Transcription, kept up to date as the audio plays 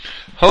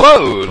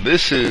Hello,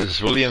 this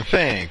is William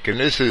Fink, and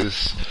this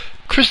is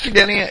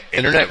Christogenea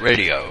Internet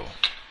Radio.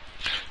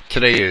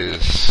 Today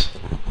is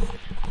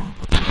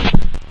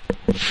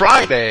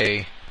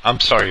Friday. I'm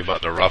sorry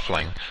about the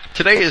ruffling.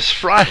 Today is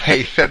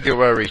Friday,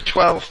 February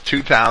 12th,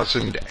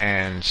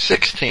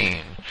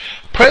 2016.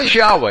 Praise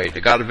Yahweh,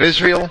 the God of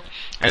Israel,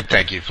 and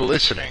thank you for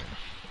listening.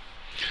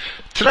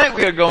 Tonight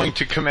we are going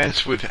to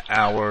commence with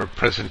our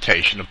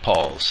presentation of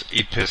Paul's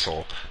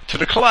Epistle to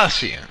the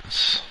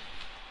Colossians.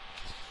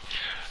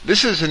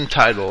 This is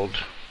entitled,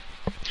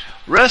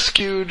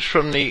 Rescued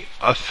from the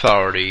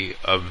Authority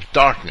of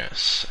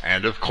Darkness,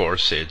 and of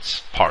course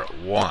it's part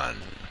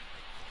 1.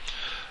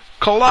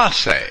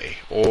 Colossae,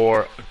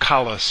 or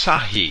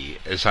Colossae,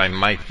 as I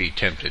might be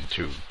tempted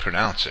to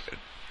pronounce it,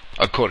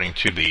 according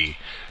to the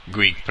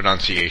Greek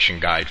pronunciation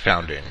guide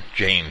found in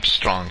James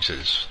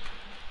Strong's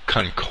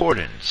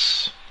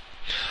Concordance.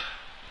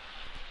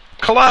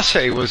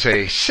 Colossae was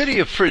a city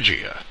of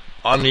Phrygia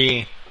on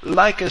the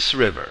Lycus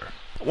River,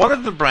 one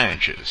of the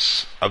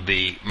branches of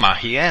the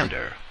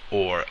Maeander,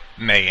 or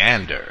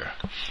Meander,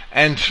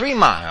 and 3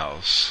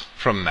 miles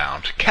from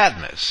Mount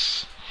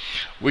Cadmus,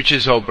 which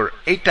is over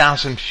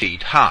 8,000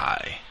 feet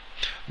high.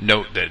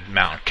 Note that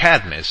Mount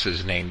Cadmus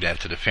is named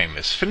after the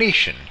famous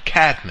Phoenician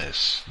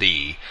Cadmus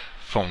the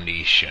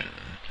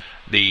Phoenician,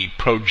 the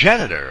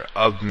progenitor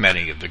of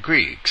many of the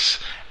Greeks,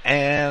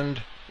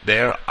 and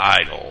their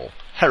idol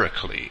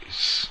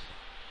Heracles,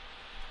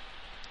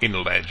 in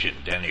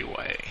legend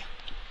anyway.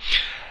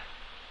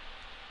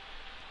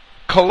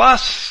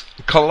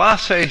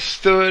 Colossae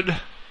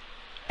stood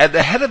at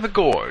the head of a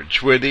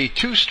gorge where the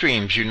 2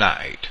 streams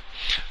unite,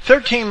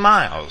 13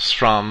 miles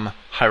from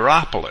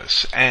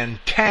Hierapolis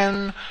and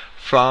 10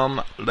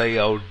 from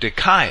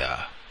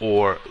Laodicea,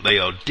 or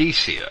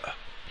Laodicea.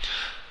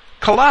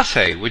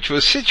 Colossae, which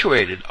was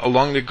situated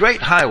along the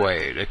great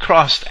highway that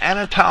crossed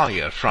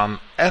Anatolia from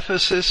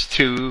Ephesus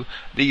to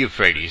the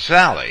Euphrates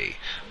Valley,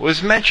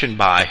 was mentioned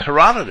by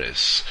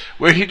Herodotus,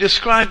 where he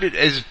described it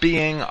as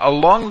being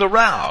along the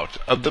route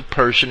of the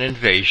Persian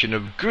invasion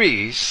of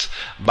Greece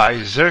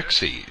by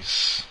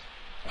Xerxes,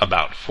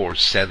 about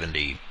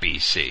 470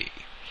 BC.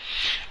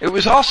 It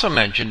was also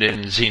mentioned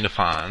in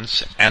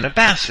Xenophon's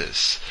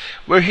Anabasis,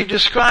 where he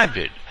described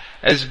it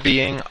as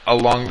being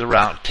along the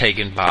route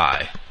taken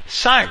by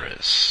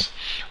Cyrus,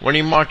 when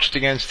he marched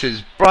against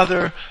his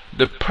brother,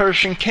 the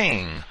Persian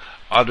king,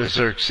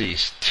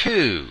 Artaxerxes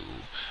II,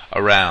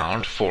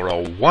 around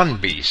 401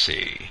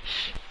 BC.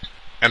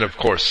 And of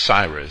course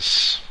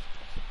Cyrus,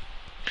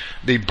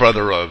 the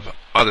brother of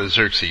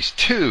Artaxerxes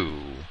II,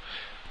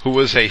 who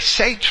was a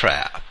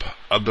satrap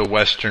of the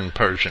western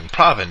Persian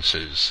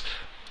provinces,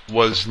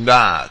 was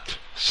not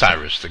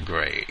Cyrus the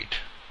Great.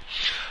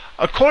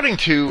 According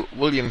to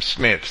William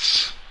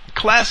Smith's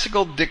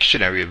Classical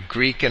Dictionary of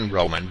Greek and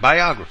Roman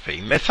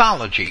Biography,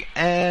 Mythology,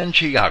 and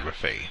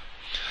Geography,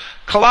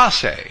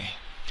 Colossae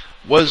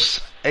was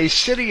a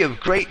city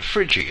of Great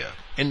Phrygia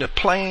in the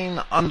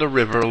plain on the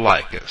river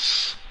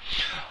Lycus,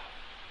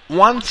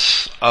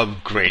 once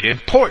of great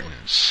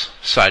importance,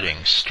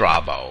 citing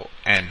Strabo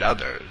and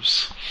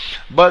others,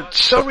 but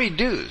so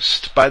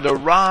reduced by the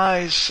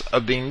rise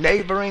of the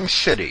neighboring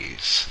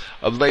cities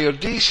of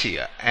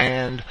Laodicea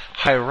and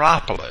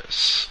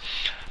Hierapolis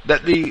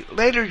that the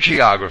later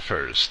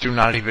geographers do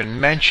not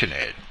even mention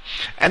it,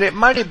 and it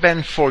might have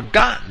been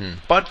forgotten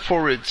but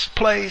for its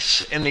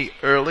place in the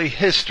early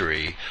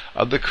history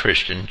of the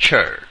Christian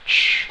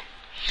Church.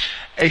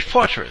 A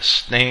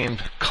fortress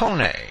named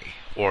Koine,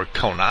 or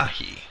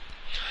Konahi,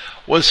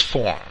 was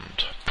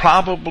formed,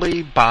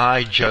 probably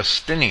by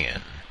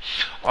Justinian,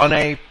 on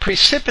a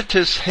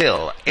precipitous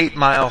hill 8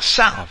 miles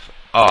south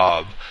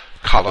of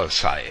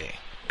Colossae,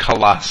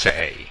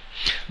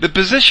 the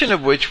position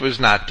of which was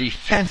not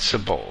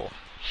defensible,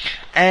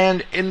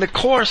 and in the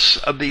course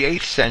of the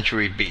 8th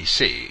century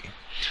BC,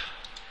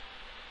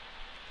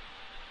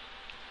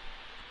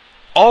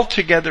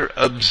 altogether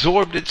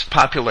absorbed its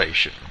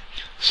population,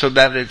 so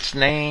that its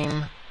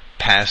name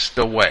passed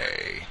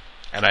away.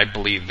 And I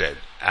believe that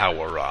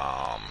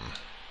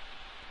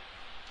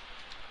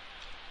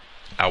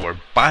our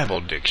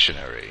Bible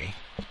dictionary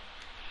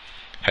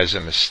has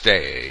a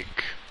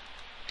mistake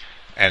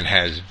and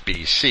has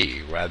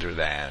BC rather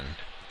than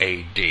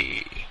AD.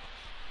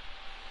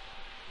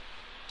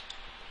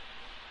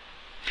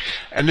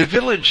 And the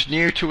village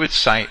near to its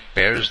site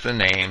bears the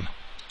name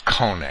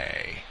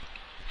Koine,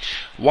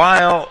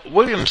 while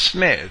William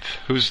Smith,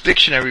 whose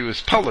dictionary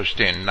was published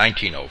in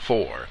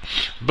 1904,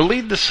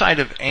 believed the site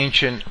of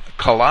ancient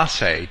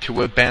Colossae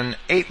to have been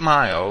 8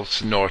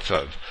 miles north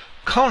of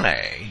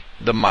Koine,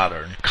 the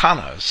modern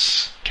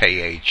Khonos,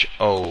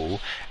 Khonos.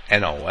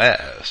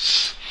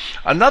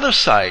 Another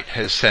site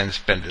has since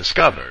been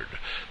discovered,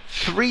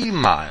 3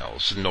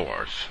 miles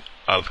north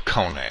of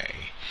Koine,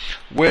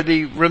 where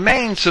the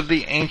remains of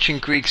the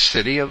ancient Greek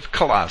city of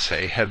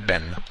Colossae have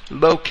been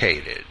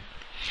located.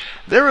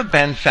 There have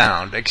been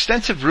found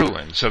extensive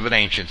ruins of an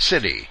ancient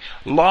city,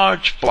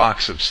 large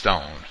blocks of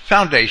stone,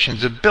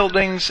 foundations of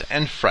buildings,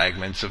 and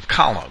fragments of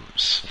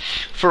columns.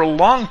 For a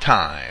long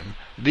time,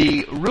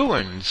 The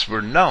ruins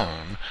were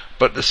known,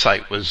 but the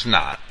site was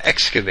not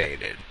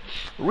excavated.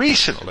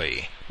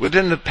 Recently,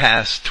 within the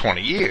past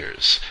 20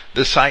 years,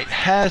 the site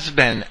has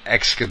been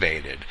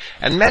excavated,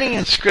 and many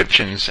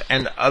inscriptions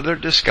and other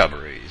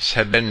discoveries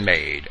have been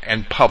made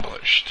and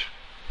published.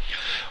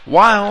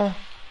 While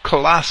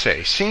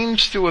Colossae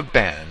seems to have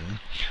been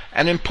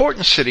an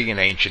important city in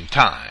ancient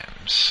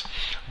times,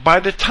 by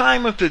the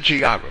time of the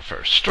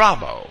geographer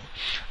Strabo,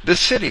 the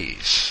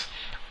cities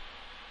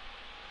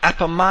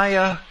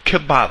Apamea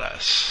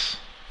Kibatas,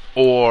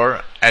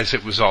 or as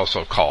it was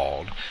also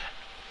called,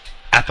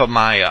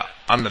 Apamea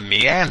on the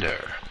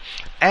Meander,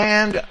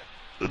 and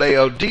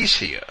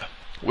Laodicea,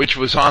 which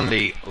was on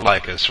the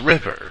Lycus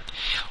River,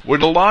 were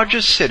the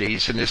largest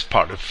cities in this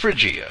part of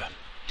Phrygia.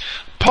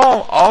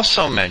 Paul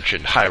also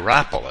mentioned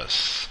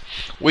Hierapolis,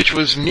 which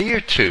was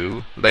near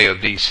to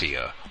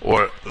Laodicea,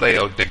 or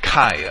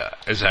Laodicea,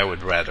 as I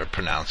would rather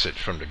pronounce it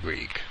from the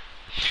Greek.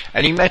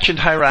 And he mentioned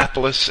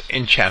Hierapolis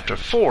in chapter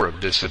 4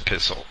 of this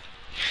epistle.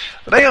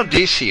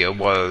 Laodicea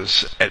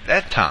was, at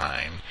that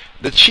time,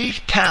 the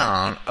chief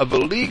town of a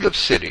league of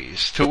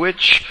cities to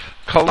which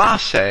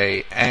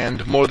Colossae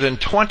and more than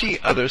 20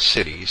 other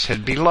cities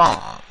had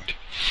belonged.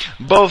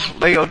 Both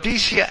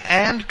Laodicea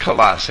and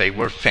Colossae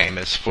were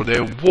famous for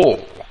their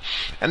wool,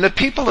 and the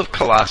people of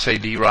Colossae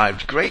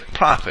derived great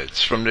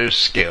profits from their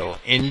skill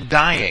in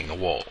dyeing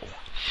wool.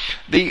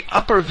 The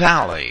upper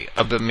valley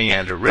of the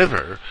Meander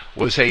River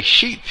was a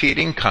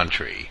sheep-feeding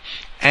country,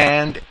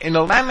 and in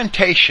a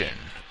lamentation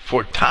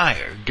for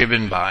Tyre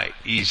given by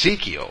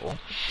Ezekiel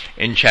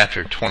in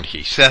chapter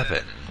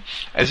 27,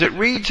 as it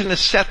reads in the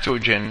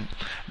Septuagint,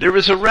 there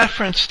is a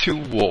reference to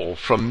wool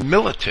from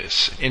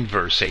Miletus in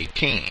verse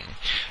 18.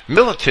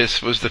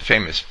 Miletus was the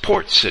famous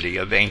port city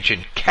of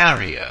ancient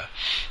Caria,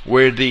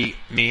 where the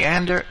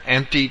Meander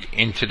emptied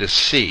into the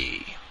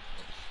sea.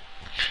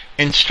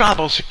 In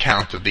Strabo's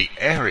account of the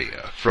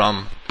area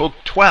from Book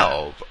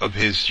 12 of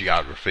his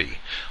geography,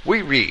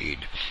 we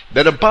read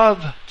that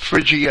above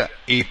Phrygia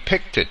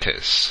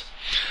Epictetus,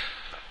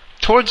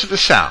 towards the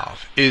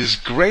south is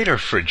Greater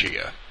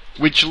Phrygia,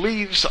 which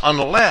leaves on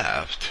the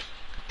left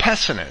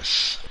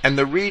Pessinus and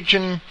the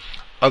region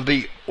of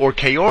the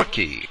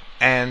Orchaorchi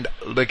and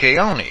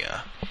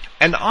Lycaonia,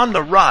 and on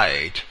the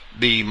right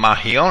the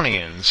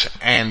Mahionians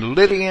and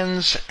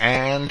Lydians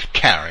and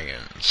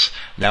Carians.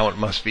 Now it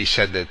must be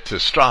said that to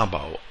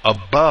Strabo,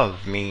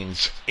 above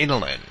means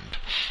inland,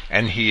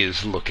 and he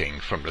is looking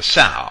from the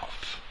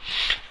south.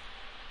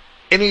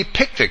 In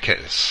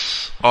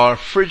Epictetus are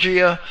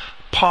Phrygia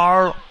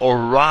Par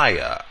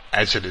Oria,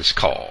 as it is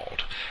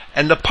called,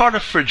 and the part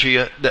of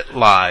Phrygia that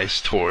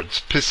lies towards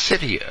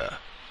Pisidia,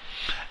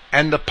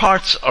 and the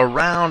parts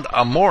around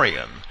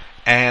Amorium,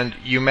 and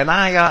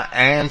Eumenia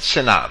and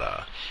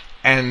Synada,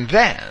 and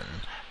then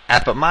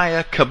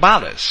Apamea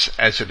Kibatas,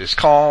 as it is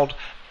called,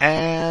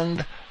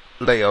 and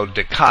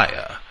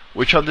Laodicea,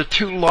 which are the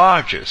two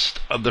largest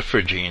of the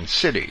Phrygian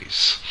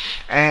cities.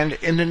 And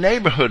in the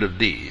neighborhood of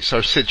these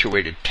are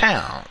situated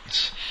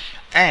towns,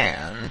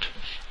 and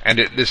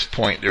at this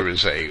point there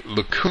is a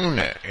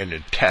lacuna in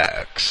the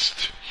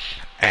text,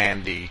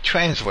 and the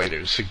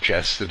translators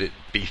suggest that it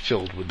be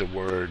filled with the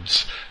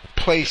words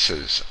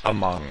places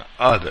among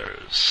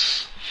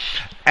others.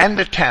 And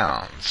the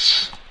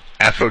towns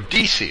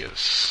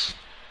Aphrodisias,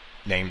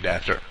 named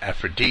after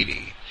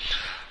Aphrodite,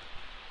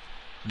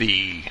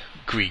 the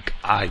Greek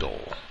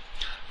idol,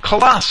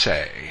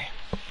 Colossae,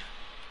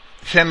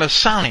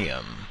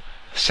 Themysanium,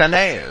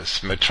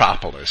 Cenaeus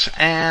Metropolis,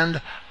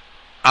 and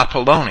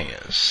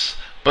Apollonius.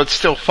 But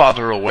still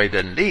farther away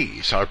than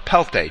these are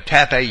Pelte,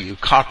 Tape,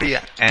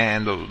 Eucarpia,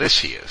 and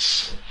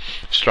Lysias.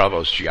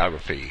 Strabo's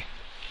Geography,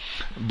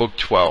 Book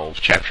 12,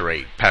 Chapter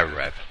 8,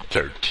 Paragraph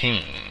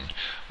 13.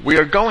 We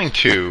are going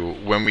to,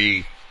 when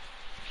we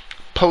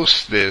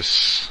post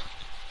this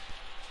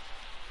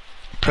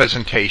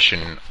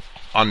presentation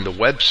on the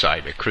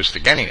website at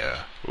Christogenea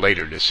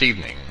later this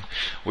evening,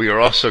 we are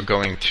also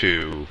going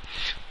to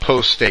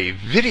post a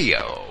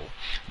video.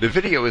 The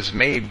video is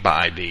made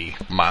by the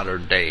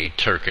modern-day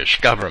Turkish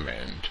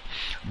government,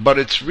 but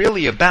it's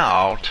really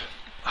about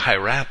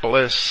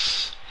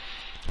Hierapolis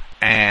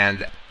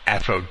and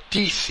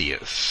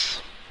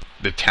Aphrodisias,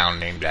 the town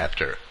named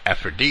after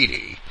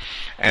Aphrodite,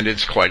 and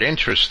it's quite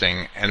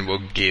interesting and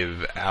will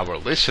give our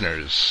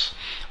listeners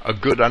a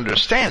good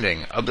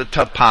understanding of the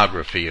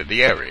topography of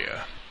the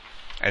area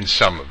and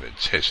some of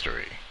its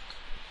history.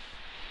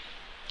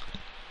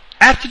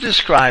 After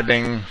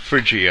describing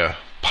Phrygia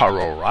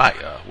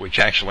Paroria, which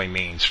actually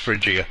means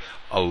Phrygia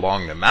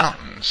along the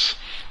mountains,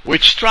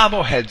 which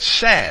Strabo had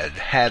said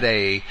had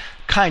a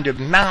kind of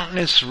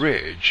mountainous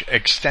ridge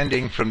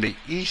extending from the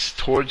east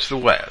towards the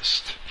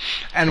west,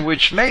 and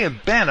which may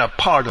have been a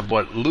part of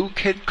what Luke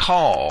had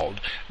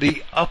called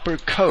the upper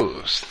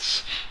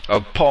coasts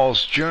of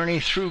Paul's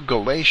journey through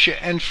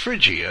Galatia and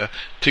Phrygia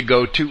to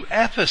go to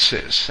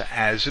Ephesus,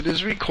 as it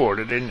is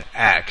recorded in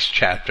Acts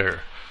chapter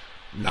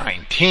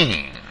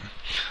 19.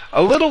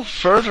 A little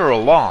further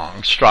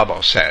along, Strabo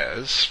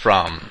says,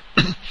 from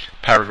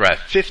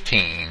paragraph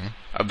 15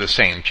 of the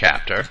same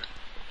chapter,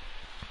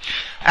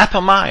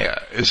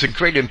 Apamea is a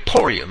great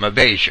emporium of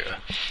Asia.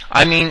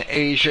 I mean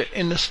Asia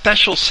in the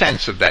special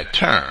sense of that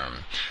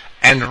term,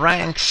 and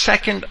ranks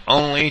second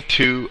only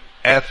to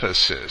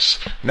Ephesus.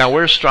 Now,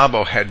 where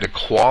Strabo had to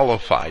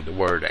qualify the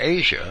word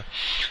Asia,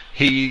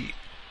 he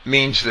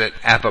means that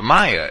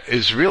Apamea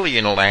is really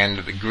in a land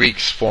that the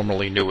Greeks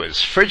formerly knew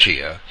as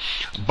Phrygia,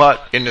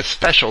 but in the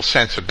special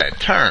sense of that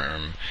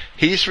term,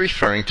 he's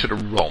referring to the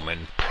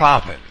Roman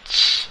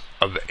province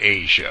of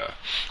Asia,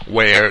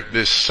 where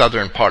this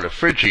southern part of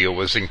Phrygia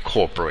was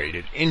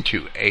incorporated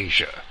into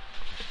Asia.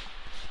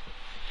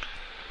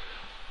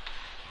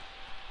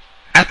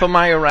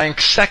 Apamea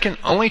ranks second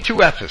only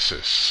to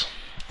Ephesus,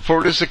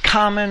 for it is a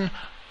common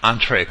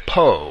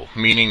entrepot,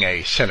 meaning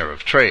a center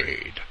of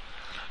trade,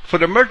 for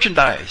the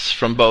merchandise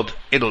from both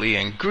Italy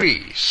and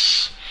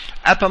Greece.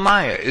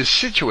 Apamea is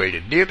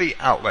situated near the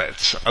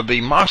outlets of the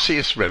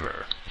Marsyas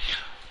River,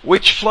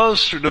 which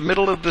flows through the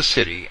middle of the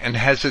city and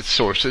has its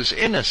sources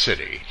in the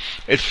city.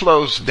 It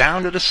flows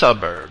down to the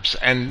suburbs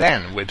and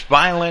then, with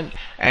violent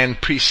and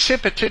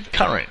precipitate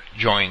current,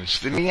 joins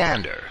the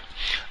Meander.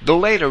 The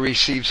latter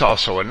receives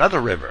also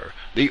another river,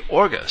 the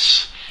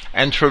Orgus,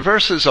 and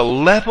traverses a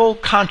level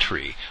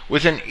country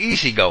with an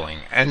easygoing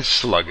and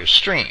sluggish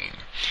stream.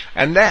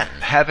 And then,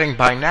 having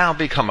by now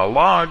become a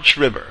large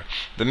river,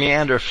 the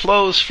Meander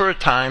flows for a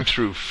time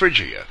through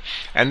Phrygia,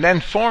 and then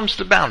forms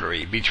the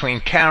boundary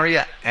between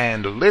Caria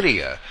and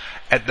Lydia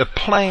at the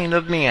plain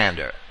of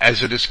Meander,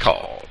 as it is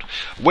called,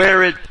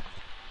 where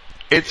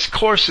its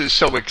course is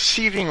so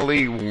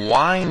exceedingly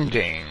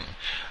winding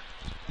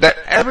that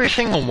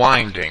everything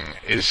winding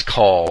is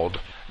called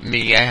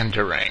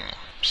meandering.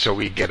 So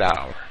we get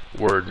our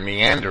word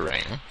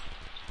meandering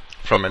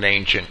from an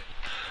ancient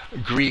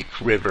Greek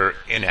river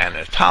in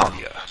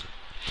Anatolia.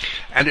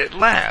 And at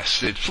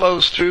last it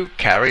flows through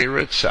Caria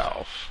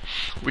itself,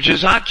 which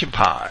is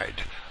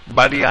occupied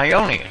by the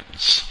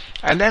Ionians,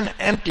 and then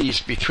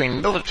empties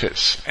between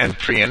Miletus and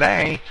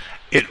Priene.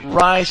 It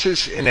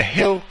rises in a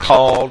hill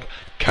called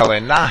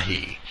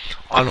Kalinahi,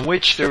 on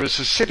which there is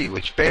a city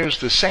which bears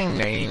the same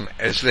name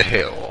as the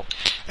hill.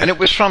 And it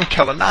was from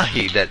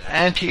Kalinahi that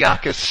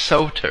Antiochus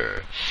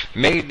Soter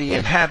made the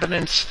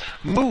inhabitants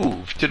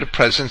move to the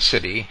present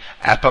city,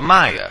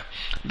 Apamea,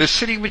 the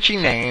city which he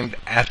named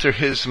after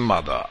his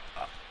mother,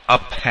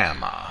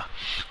 Apama,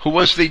 who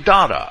was the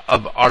daughter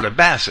of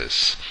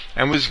Artabazus,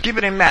 and was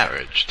given in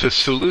marriage to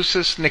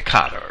Seleucus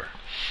Nicator.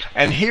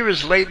 And here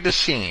is laid the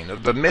scene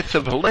of the myth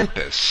of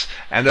Olympus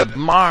and of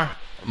Marsyas,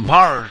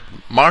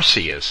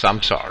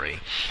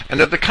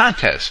 and of the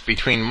contest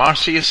between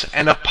Marsyas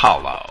and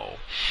Apollo.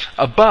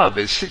 Above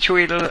is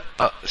situated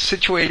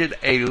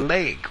a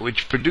lake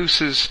which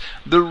produces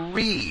the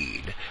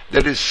reed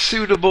that is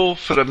suitable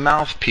for the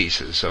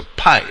mouthpieces of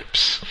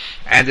pipes,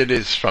 and it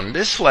is from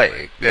this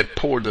lake that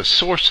pour the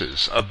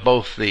sources of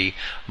both the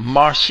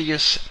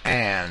Marsyas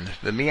and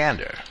the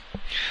Meander.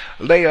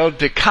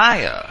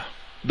 Laodicea,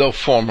 though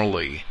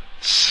formerly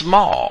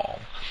small,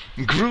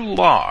 grew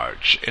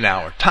large in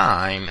our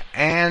time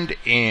and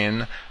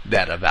in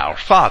that of our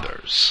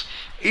fathers,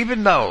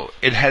 even though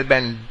it had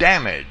been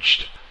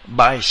damaged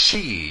by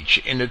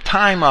siege in the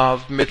time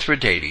of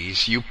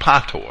Mithridates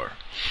Eupator.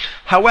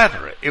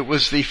 However, it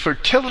was the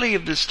fertility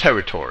of this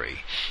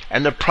territory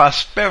and the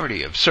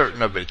prosperity of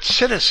certain of its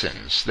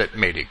citizens that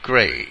made it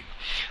great.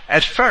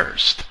 At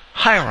first,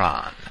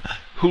 Hieron,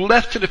 who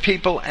left to the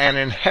people an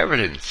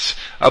inheritance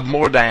of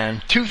more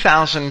than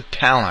 2,000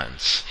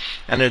 talents,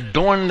 and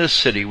adorned the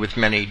city with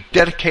many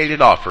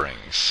dedicated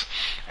offerings,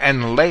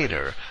 and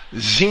later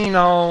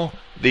Zeno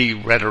the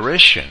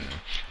rhetorician,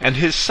 and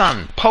his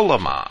son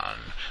Polemon,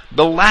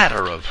 the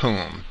latter of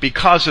whom,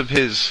 because of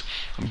his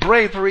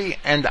bravery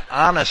and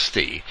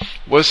honesty,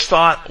 was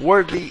thought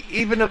worthy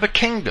even of a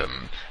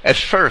kingdom, at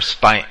first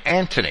by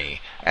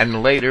Antony,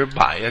 and later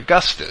by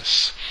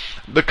Augustus.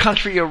 The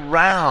country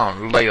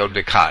around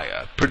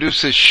Laodicea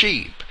produces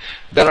sheep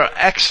that are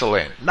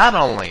excellent not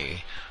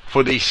only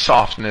for the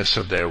softness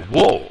of their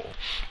wool,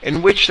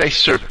 in which they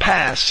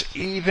surpass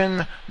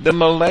even the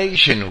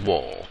Malaysian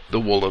wool, the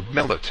wool of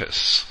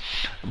Miletus,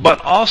 but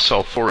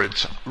also for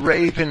its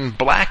raven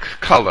black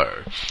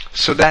color,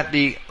 so that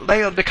the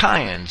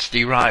Laodiceans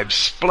derive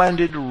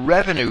splendid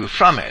revenue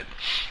from it,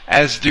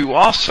 as do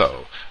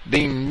also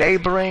the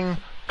neighboring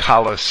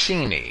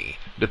Colossini,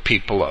 the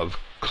people of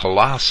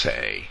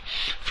Colossae,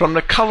 from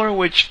the color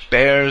which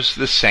bears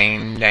the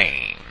same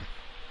name.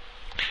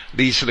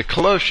 These are the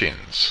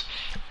Colossians,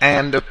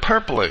 and the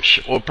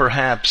purplish or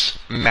perhaps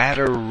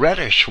madder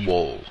reddish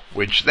wool,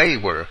 which they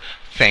were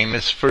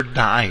famous for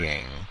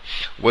dyeing,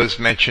 was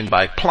mentioned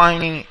by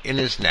Pliny in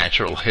his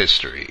Natural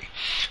History.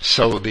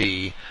 So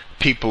the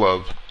people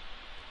of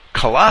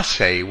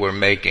Colossae were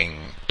making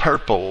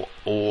purple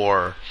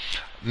or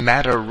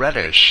madder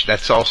reddish,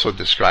 that's also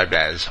described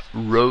as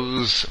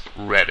rose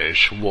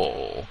reddish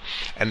wool,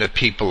 and the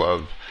people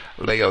of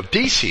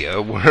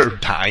Laodicea were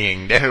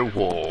dyeing their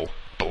wool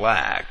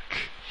black,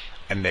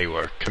 and they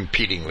were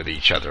competing with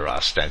each other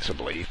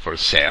ostensibly for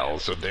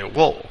sales of their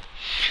wool.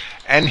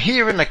 and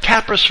here in the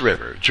Capris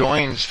River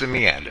joins the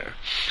Meander,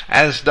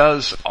 as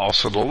does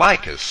also the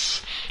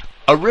Lycus,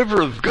 a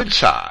river of good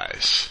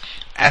size,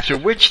 after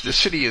which the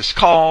city is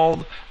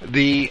called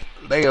the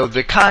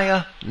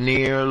Laodicea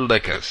near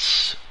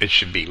Lycus. It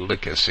should be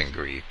Lycus in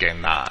Greek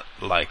and not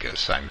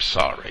Lycus, I'm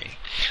sorry.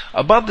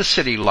 Above the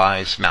city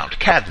lies Mount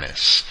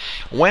Cadmus,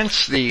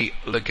 whence the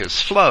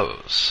Lycus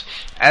flows,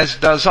 as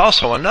does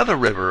also another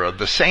river of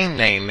the same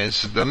name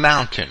as the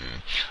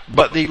mountain.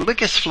 But the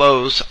Lycus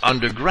flows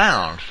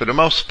underground for the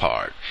most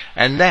part,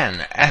 and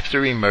then,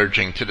 after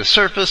emerging to the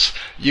surface,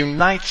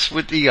 unites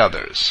with the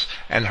others,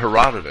 and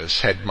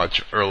Herodotus had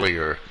much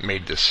earlier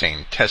made the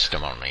same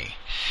testimony,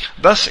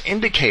 thus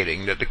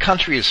indicating that the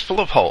country is full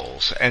of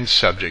holes and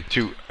subject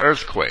to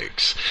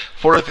earthquakes.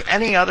 For if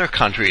any other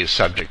country is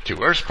subject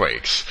to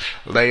earthquakes,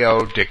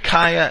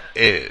 Laodicea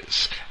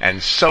is,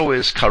 and so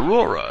is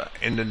Carura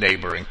in the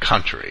neighboring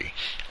country.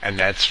 And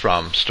that's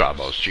from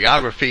Strabo's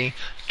Geography,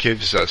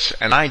 gives us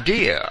an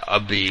idea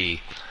of the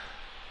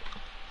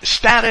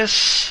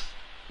status,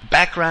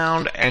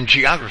 background, and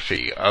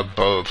geography of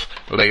both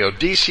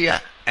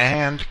Laodicea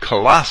and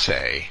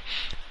Colossae.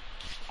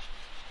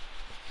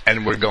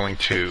 And we're going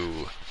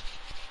to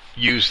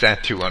use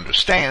that to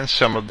understand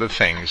some of the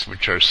things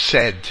which are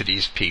said to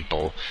these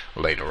people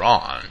later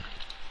on.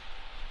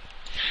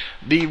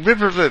 The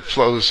river that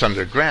flows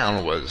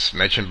underground was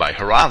mentioned by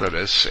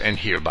Herodotus and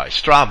here by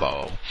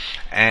Strabo,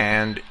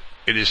 and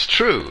it is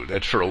true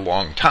that for a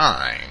long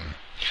time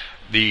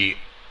the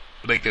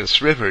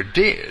Lycus River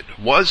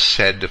was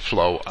said to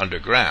flow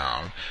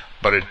underground,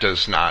 but it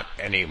does not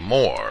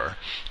anymore,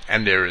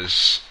 and there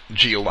is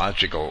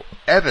geological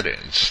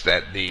evidence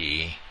that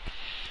the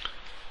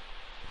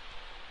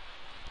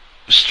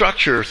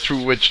structure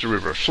through which the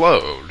river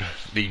flowed,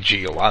 the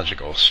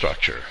geological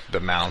structure, the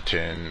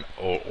mountain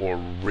or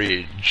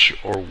ridge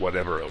or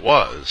whatever it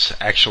was,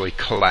 actually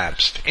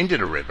collapsed into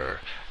the river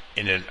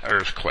in an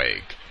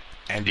earthquake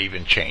and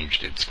even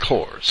changed its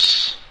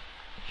course.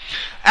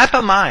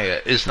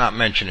 Apamea is not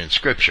mentioned in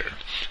Scripture.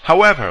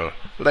 However,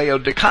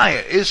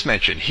 Laodicea is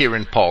mentioned here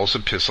in Paul's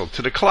epistle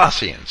to the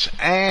Colossians,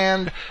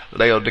 and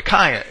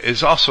Laodicea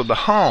is also the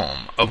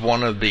home of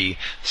one of the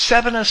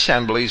 7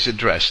 assemblies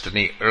addressed in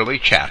the early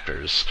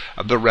chapters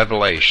of the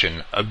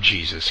revelation of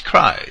Jesus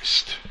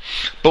Christ.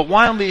 But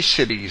while these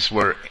cities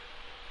were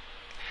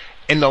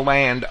in the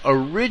land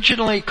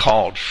originally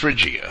called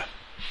Phrygia,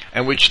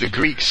 and which the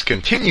Greeks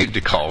continued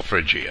to call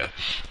Phrygia,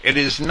 it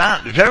is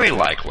not very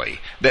likely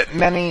that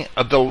many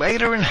of the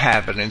later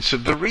inhabitants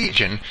of the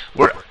region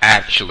were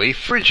actually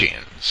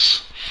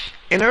Phrygians.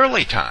 In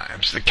early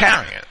times, the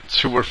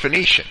Carians, who were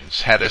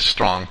Phoenicians, had a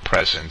strong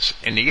presence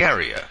in the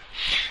area,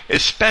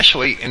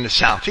 especially in the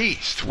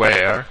southeast,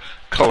 where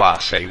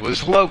Colossae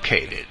was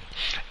located,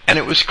 and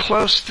it was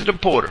close to the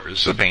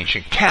borders of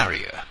ancient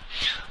Caria.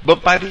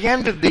 But by the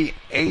end of the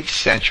 8th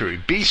century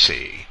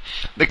BC,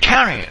 the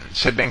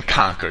Carians had been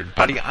conquered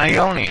by the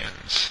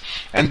Ionians,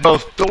 and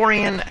both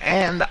Dorian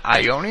and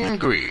Ionian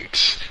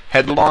Greeks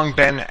had long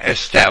been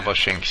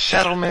establishing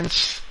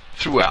settlements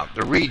throughout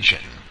the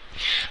region.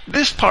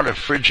 This part of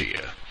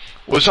Phrygia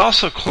was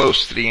also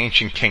close to the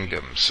ancient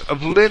kingdoms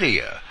of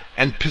Lydia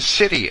and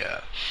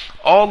Pisidia.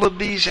 All of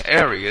these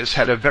areas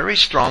had a very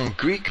strong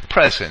Greek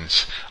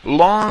presence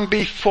long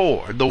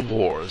before the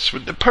wars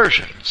with the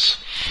Persians.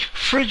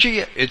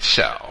 Phrygia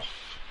itself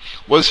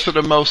was for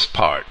the most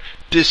part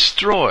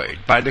destroyed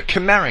by the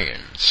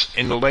Cimmerians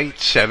in the late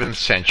 7th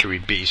century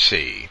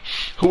BC,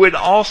 who had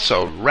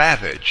also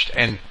ravaged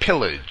and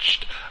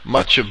pillaged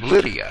much of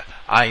Lydia,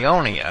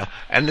 Ionia,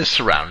 and the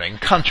surrounding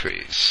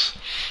countries.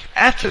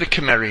 After the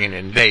Cimmerian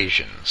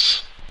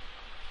invasions,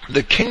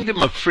 the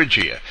kingdom of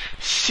Phrygia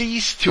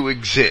ceased to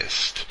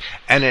exist,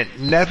 and it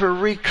never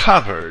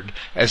recovered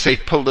as a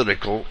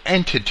political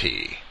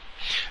entity.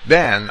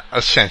 Then,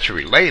 a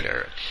century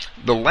later,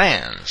 the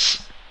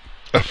lands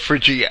of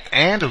Phrygia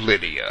and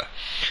Lydia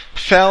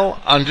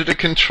fell under the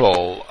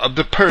control of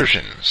the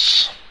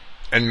Persians,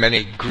 and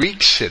many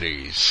Greek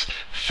cities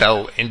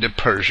fell into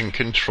Persian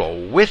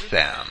control with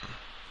them.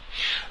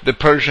 The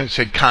Persians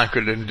had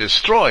conquered and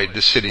destroyed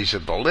the cities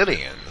of the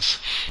Lydians,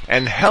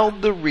 and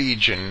held the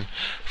region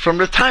from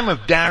the time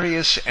of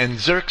Darius and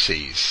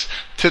Xerxes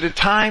to the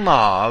time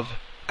of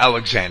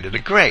Alexander the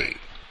Great.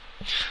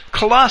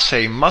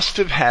 Colossae must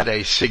have had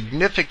a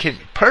significant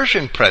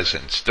Persian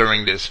presence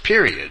during this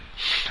period,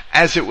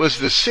 as it was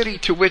the city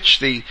to which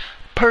the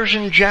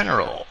Persian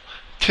general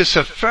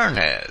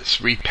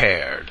Tissaphernes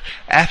repaired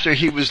after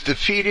he was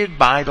defeated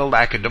by the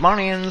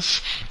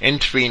Lacedaemonians in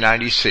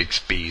 396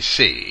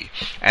 BC,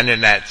 and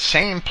in that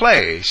same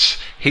place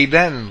he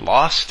then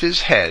lost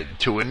his head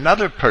to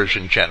another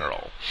Persian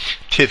general,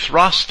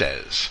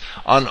 Tithrostes,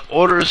 on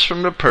orders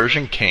from the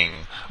Persian king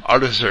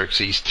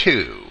Artaxerxes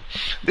II.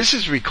 This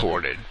is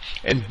recorded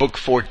in Book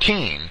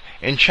 14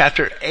 in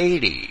chapter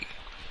 80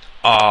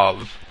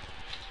 of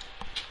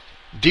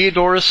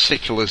Diodorus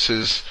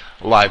Siculus's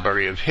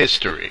Library of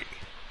History.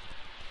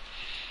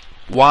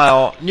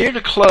 While near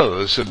the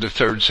close of the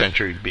 3rd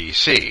century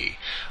BC,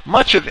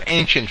 much of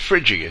ancient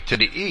Phrygia to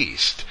the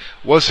east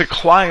was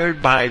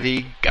acquired by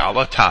the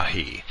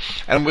Galatae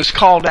and was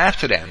called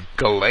after them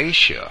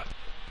Galatia.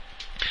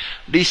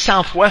 The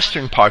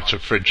southwestern parts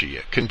of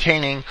Phrygia,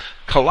 containing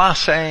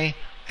Colossae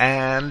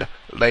and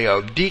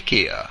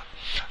Laodicea,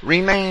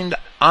 remained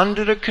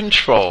under the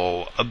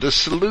control of the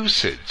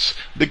Seleucids,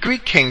 the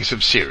Greek kings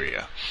of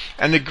Syria,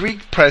 and the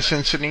Greek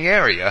presence in the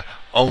area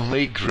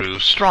only grew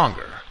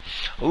stronger.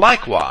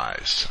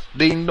 Likewise,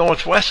 the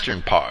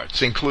northwestern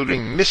parts,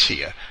 including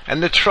Mysia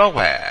and the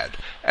Troad,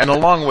 and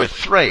along with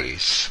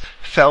Thrace,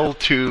 fell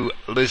to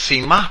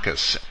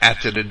Lysimachus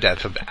after the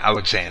death of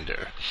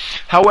Alexander.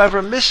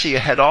 However, Mysia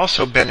had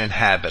also been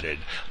inhabited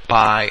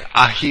by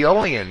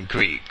Aeolian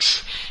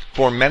Greeks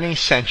for many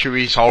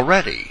centuries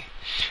already.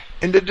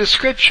 In the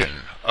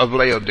description of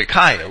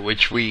Laodicea,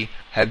 which we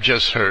have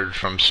just heard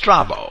from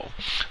Strabo,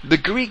 the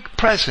Greek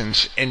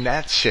presence in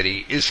that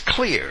city is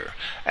clear,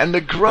 and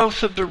the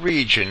growth of the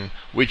region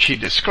which he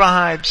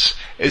describes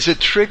is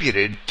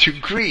attributed to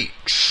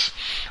Greeks.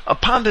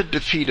 Upon the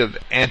defeat of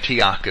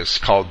Antiochus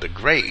called the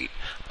Great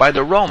by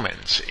the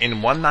Romans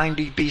in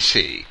 190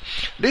 BC,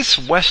 this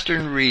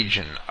western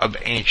region of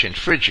ancient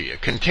Phrygia,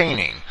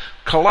 containing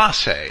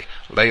Colossae,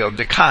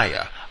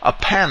 Laodicea,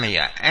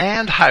 Apamea,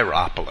 and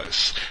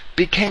Hierapolis,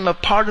 became a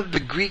part of the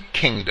Greek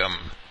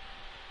kingdom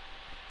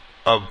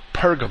of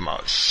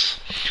Pergamos,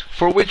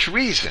 for which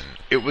reason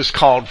it was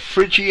called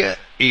Phrygia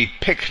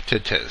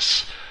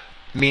Epictetus,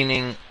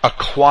 meaning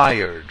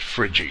acquired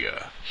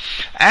Phrygia.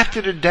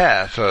 After the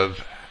death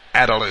of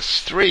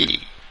Attalus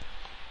III,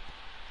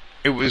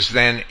 it was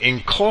then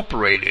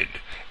incorporated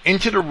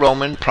into the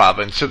Roman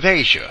province of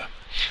Asia.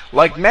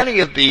 Like many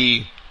of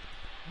the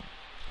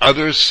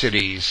other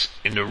cities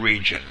in the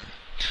region,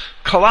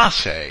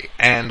 Colossae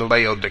and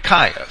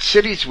Laodicea,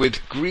 cities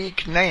with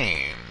Greek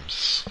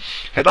names,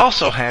 had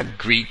also had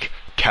Greek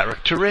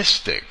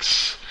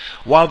characteristics.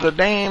 While the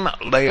name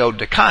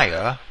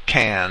Laodicea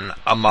can,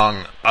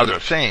 among other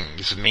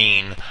things,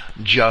 mean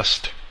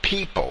just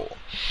people,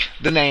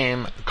 the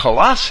name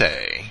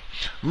Colossae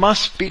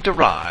must be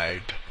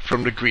derived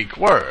from the Greek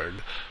word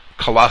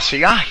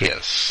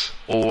kolossiais,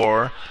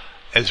 or,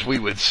 as we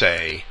would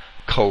say,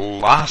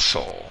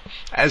 colossal,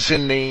 as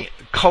in the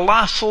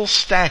colossal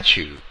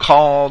statue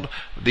called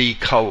the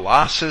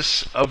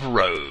Colossus of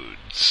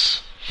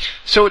Rhodes.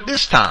 So at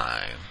this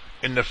time,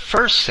 in the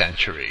 1st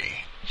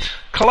century,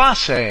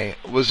 Colossae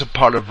was a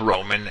part of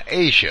Roman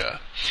Asia.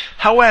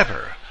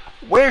 However,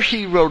 where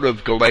he wrote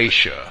of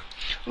Galatia,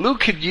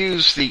 Luke had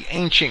used the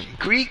ancient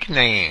Greek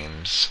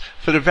names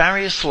for the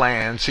various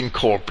lands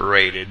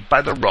incorporated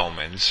by the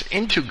Romans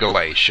into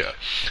Galatia,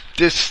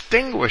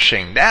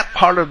 distinguishing that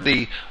part of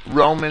the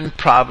Roman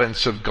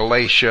province of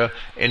Galatia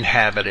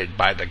inhabited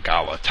by the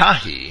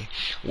Galatae,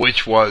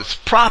 which was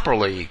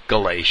properly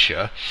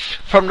Galatia,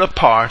 from the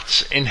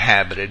parts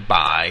inhabited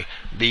by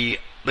the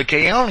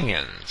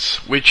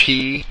Lycaonians, which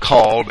he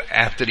called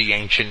after the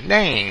ancient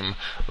name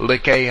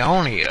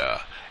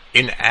Lycaonia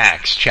in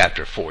Acts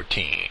chapter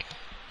 14.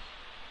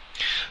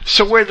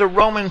 So where Luke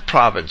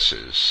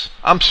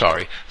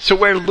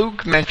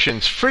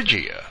mentions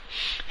Phrygia,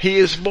 he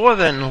is more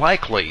than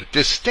likely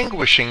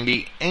distinguishing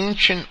the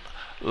ancient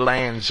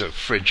lands of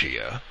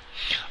Phrygia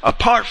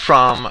apart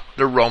from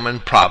the Roman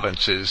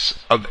provinces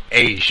of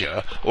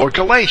Asia or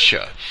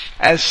Galatia,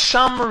 as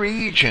some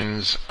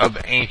regions of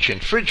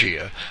ancient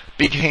Phrygia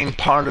became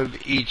part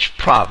of each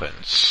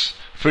province.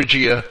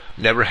 Phrygia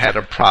never had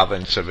a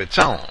province of its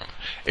own.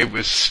 It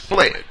was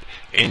split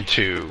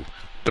into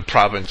the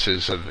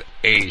provinces of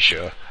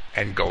Asia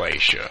and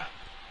Galatia.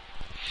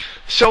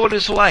 So it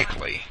is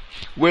likely,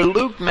 where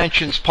Luke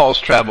mentions Paul's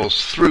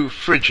travels through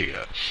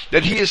Phrygia,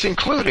 that he is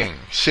including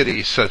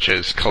cities such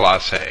as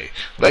Colossae,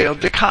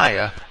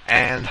 Laodicea,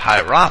 and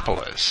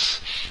Hierapolis.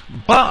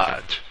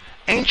 But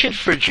ancient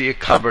Phrygia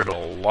covered a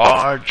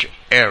large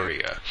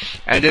area,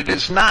 and it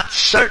is not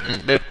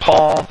certain that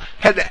Paul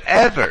had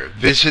ever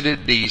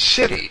visited these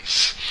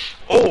cities,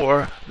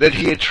 or that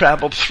he had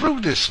traveled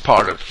through this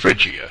part of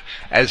Phrygia,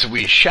 as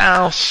we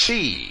shall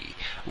see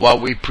while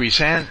we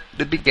present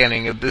the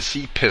beginning of this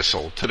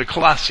epistle to the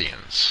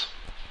Colossians.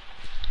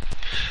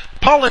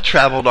 Paul had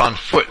traveled on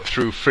foot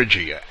through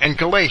Phrygia and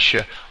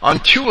Galatia on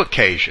 2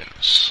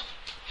 occasions.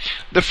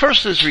 The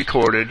first is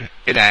recorded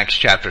in Acts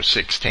chapter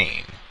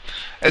 16,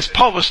 as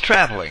Paul was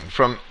traveling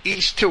from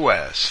east to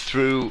west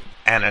through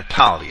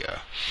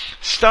Anatolia,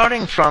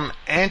 starting from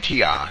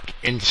Antioch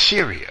in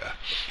Syria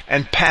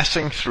and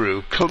passing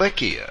through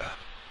Cilicia.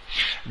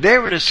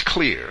 There it is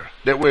clear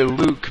that where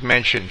Luke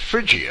mentioned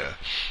Phrygia,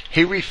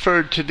 he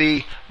referred to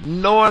the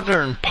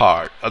northern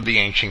part of the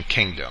ancient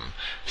kingdom,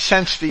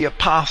 since the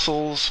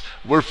apostles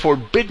were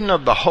forbidden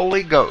of the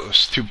Holy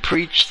Ghost to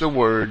preach the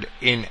word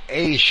in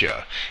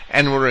Asia,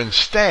 and were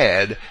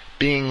instead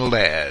being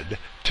led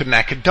to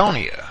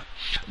Macedonia.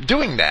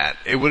 Doing that,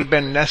 it would have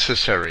been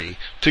necessary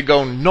to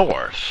go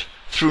north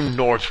through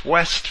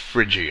northwest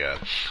Phrygia,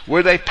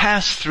 where they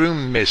passed through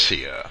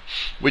Mysia,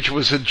 which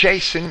was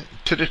adjacent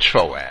to the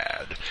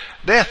Troad.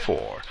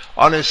 Therefore,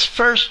 On his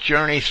first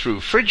journey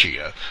through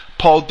Phrygia,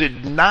 Paul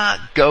did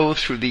not go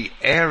through the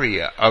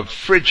area of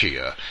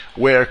Phrygia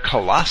where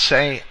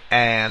Colossae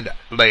and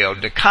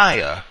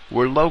Laodicea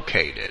were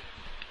located.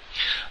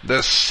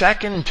 The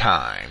second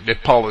time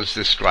that Paul is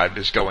described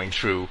as going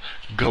through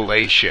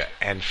Galatia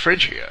and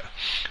Phrygia,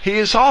 he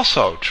is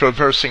also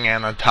traversing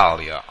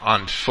Anatolia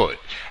on foot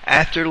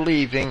after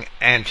leaving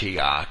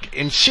Antioch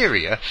in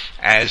Syria,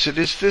 as it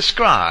is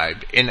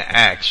described in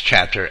Acts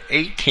chapter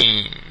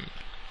 18.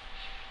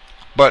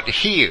 But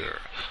here,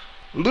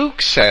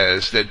 Luke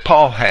says that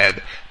Paul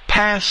had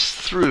passed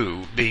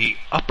through the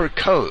upper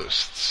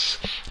coasts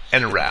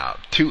en route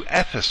to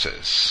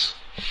Ephesus.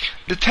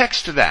 The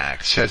text of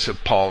Acts says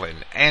of Paul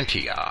in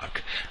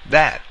Antioch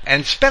that,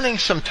 and spending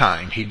some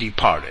time, he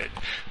departed,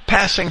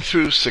 passing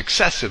through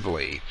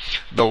successively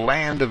the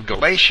land of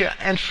Galatia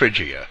and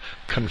Phrygia,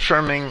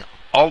 confirming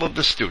all of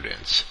the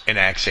students in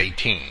Acts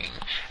 18.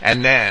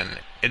 And then,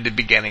 in the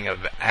beginning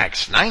of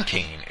Acts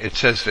 19, it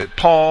says that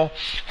Paul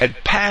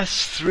had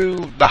passed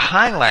through the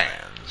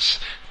highlands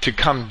to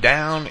come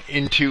down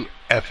into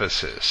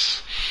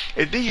Ephesus.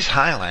 These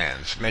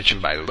highlands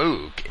mentioned by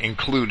Luke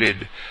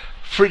included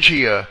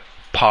Phrygia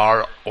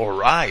Par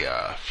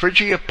Oria,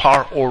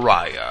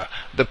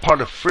 the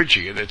part of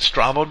Phrygia that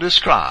Strabo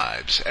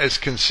describes as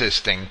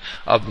consisting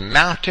of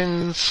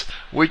mountains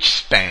which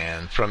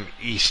span from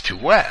east to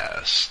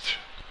west.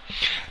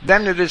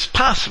 Then it is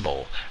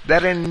possible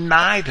that in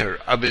neither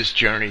of his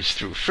journeys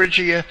through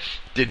Phrygia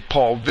did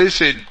Paul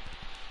visit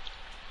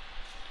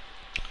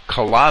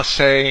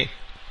Colossae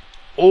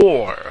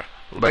or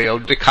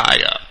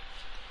Laodicea.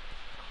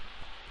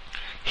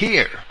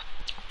 Here,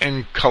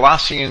 in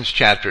Colossians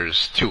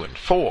chapters 2 and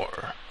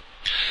 4,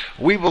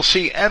 we will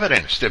see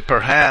evidence that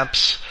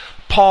perhaps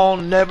Paul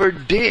never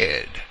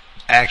did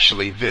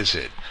actually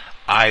visit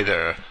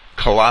either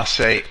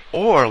Colossae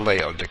or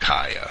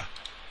Laodicea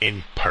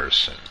in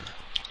person.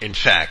 In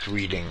fact,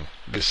 reading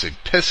this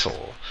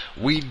epistle,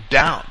 we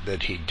doubt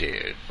that he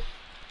did.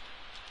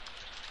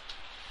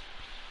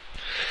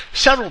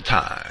 Several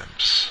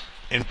times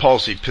in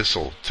Paul's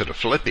epistle to the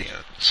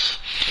Philippians,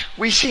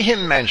 we see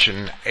him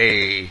mention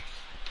a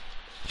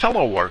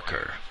fellow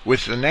worker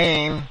with the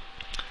name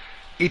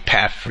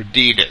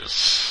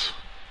Epaphroditus.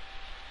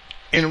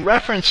 In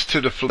reference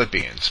to the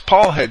Philippians,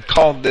 Paul had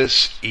called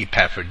this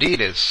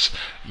Epaphroditus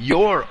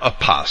your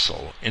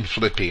apostle in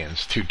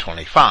Philippians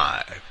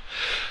 2:25.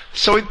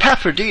 So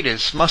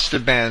Epaphroditus must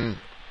have been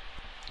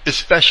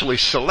especially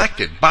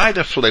selected by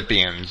the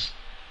Philippians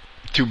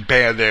to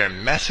bear their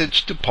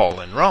message to Paul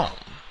in Rome.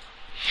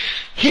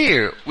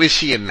 Here we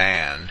see a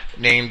man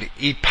named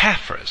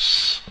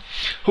Epaphras,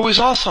 who is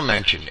also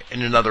mentioned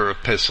in another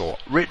epistle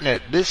written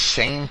at this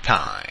same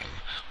time,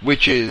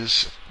 which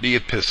is the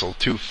epistle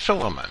to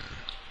Philemon.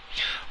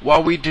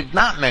 While we did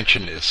not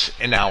mention this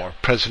in our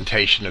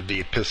presentation of the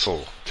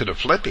epistle to the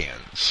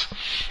Philippians,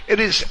 it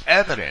is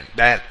evident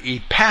that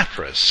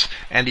Epaphras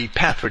and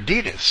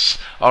Epaphroditus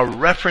are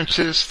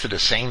references to the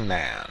same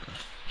man,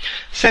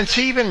 since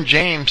even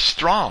James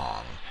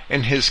Strong,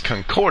 in his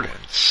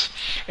concordance,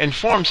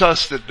 informs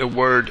us that the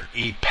word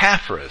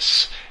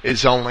Epaphras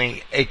is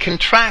only a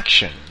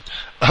contraction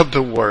of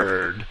the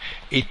word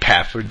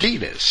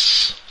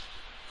Epaphroditus.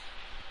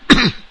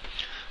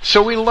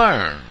 So we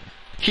learn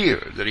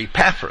here that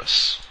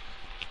Epaphras,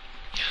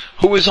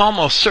 who is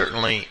almost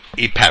certainly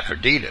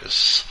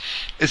Epaphroditus,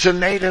 is a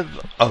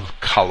native of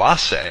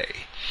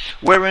Colossae,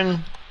 where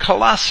in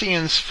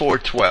Colossians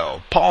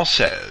 4:12 Paul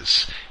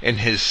says in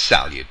his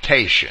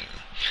salutation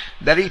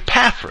that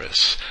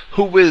Epaphras,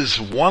 who is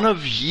one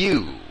of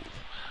you,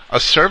 a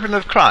servant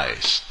of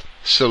Christ,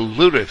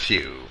 saluteth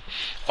you,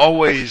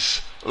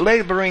 always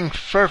laboring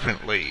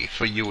fervently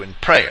for you in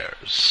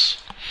prayers.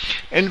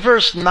 In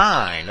verse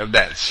 9 of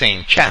that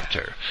same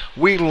chapter,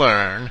 we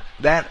learn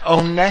that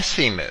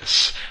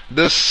Onesimus,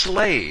 the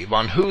slave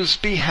on whose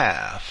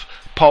behalf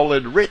Paul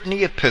had written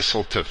the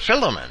epistle to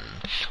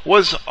Philemon,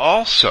 was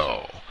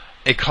also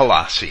a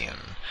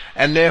Colossian,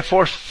 and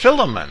therefore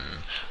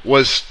Philemon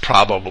was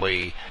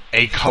probably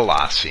a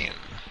Colossian.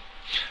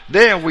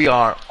 There we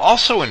are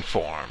also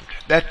informed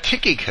that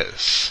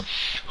Tychicus,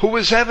 who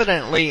was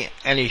evidently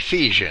an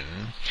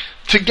Ephesian,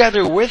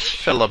 together with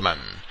Philemon,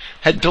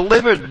 had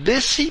delivered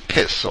this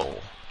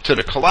epistle to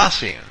the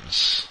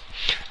Colossians,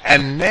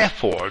 and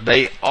therefore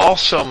they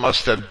also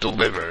must have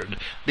delivered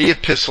the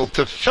epistle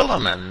to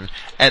Philemon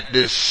at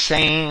this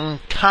same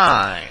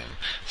time,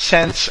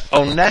 since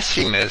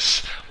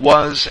Onesimus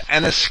was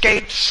an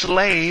escaped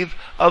slave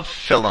of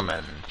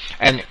Philemon,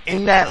 and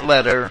in that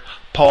letter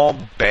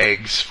Paul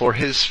begs for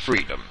his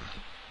freedom.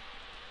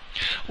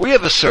 We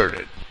have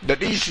asserted that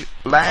these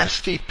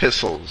last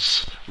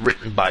epistles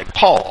written by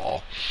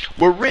Paul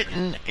were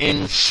written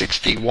in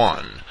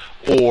 61,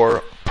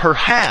 or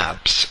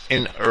perhaps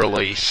in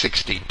early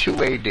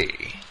 62 AD.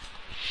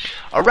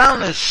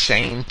 Around this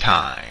same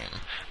time,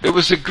 there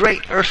was a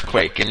great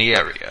earthquake in the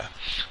area,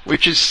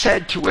 which is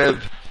said to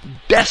have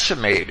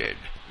decimated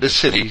the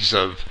cities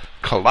of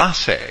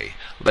Colossae,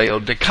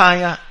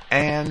 Laodicea,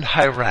 and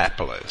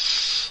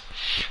Hierapolis.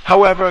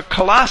 However,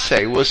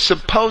 Colossae was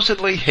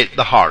supposedly hit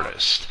the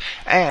hardest,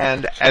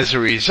 and as a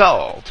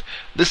result,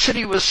 the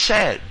city was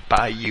said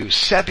by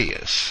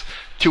Eusebius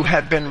to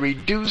have been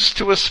reduced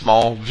to a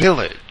small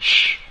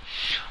village.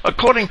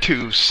 According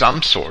to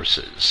some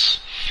sources,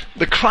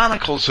 the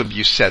Chronicles of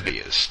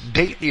Eusebius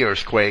date the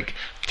earthquake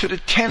to the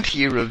 10th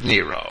year of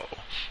Nero,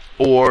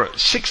 or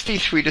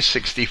 63 to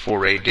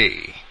 64 AD.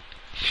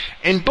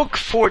 In Book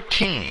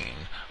 14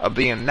 of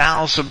the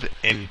Annals of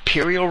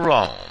Imperial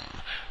Rome,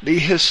 the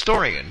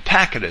historian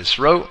Tacitus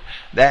wrote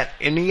that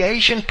in the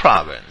Asian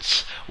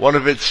province, one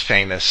of its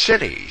famous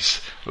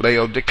cities,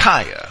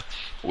 Laodicea,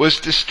 was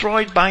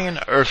destroyed by an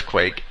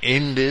earthquake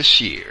in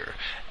this year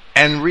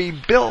and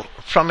rebuilt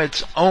from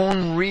its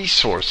own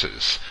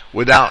resources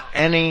without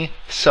any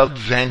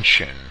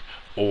subvention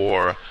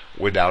or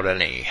without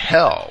any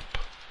help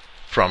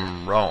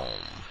from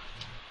Rome.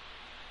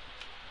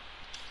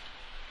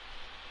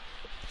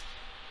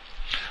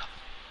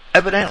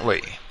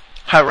 Evidently,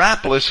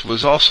 Hierapolis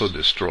was also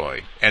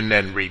destroyed and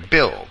then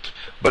rebuilt,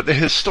 but the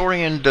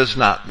historian does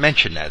not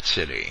mention that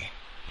city.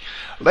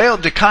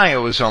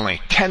 Laodicea was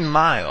only 10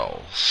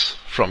 miles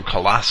from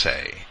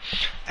Colossae,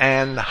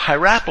 and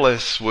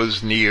Hierapolis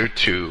was near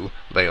to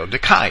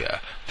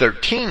Laodicea,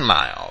 13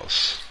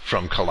 miles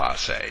from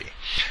Colossae.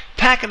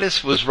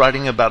 Tacitus was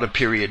writing about a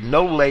period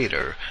no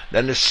later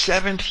than the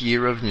 7th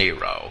year of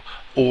Nero,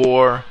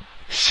 or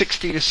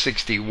 60 to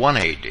 61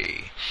 AD,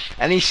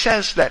 and he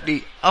says that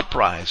the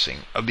uprising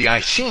of the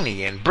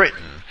Iceni in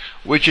Britain,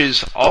 which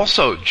is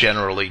also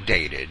generally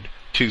dated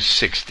to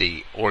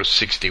 60 or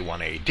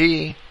 61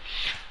 AD,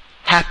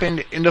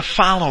 happened in the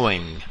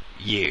following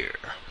year.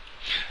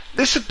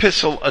 This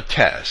epistle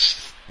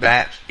attests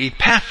that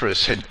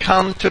Epaphras had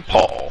come to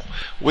Paul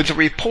with a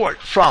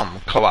report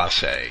from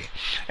Colossae,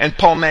 and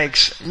Paul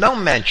makes no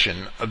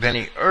mention of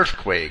any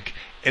earthquake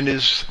in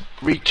his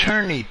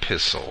return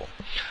epistle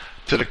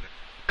to the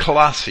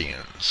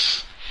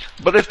Colossians.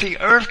 But if the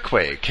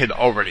earthquake had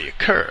already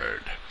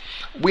occurred,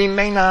 we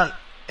may not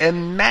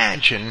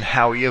imagine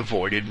how he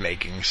avoided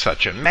making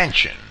such a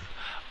mention,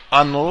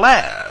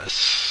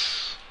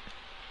 unless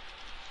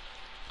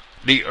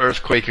the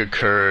earthquake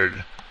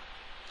occurred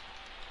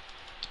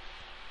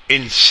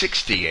in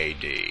 60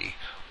 AD,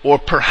 or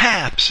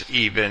perhaps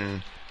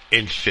even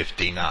in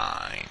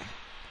 59.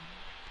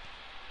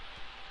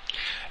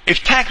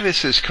 If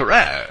Tacitus is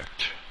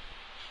correct,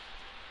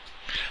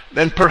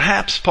 then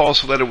perhaps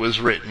Paul's letter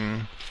was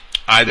written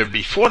either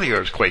before the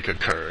earthquake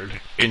occurred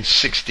in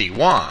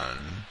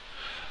 61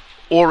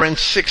 or in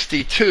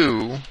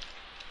 62,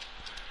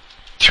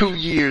 2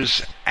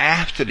 years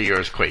after the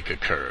earthquake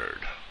occurred.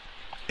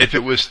 If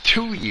it was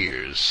 2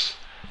 years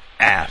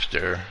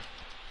after,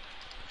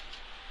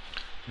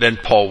 then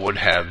Paul would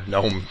have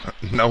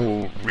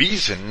no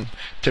reason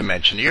to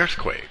mention the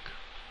earthquake.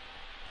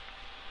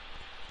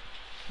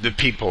 The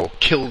people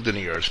killed in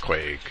the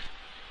earthquake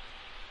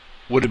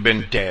would have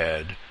been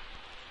dead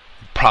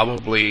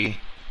probably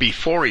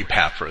before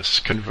Epaphras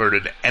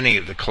converted any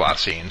of the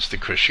Colossians to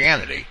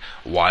Christianity.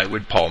 Why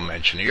would Paul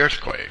mention the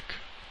earthquake?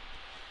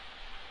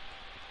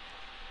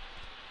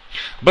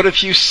 But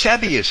if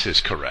Eusebius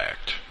is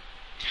correct,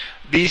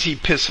 these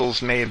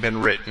epistles may have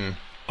been written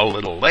a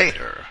little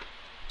later,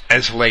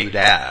 as late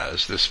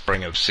as the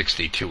spring of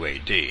 62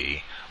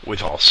 AD,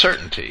 with all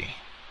certainty.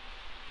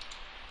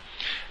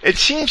 It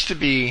seems to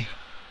be,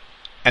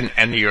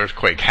 and the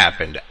earthquake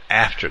happened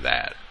after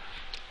that,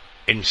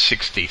 in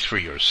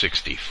 63 or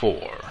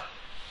 64.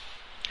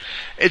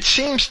 It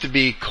seems to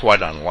be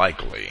quite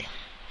unlikely.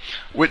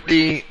 With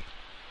the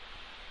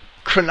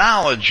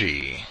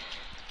chronology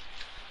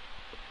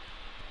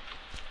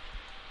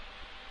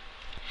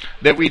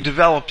that we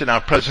developed in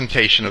our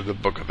presentation of the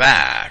book of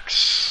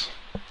Acts,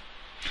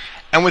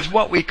 and with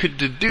what we could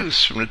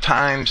deduce from the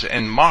times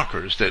and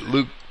markers that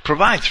Luke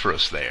provides for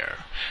us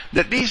there,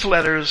 that these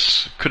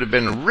letters could have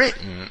been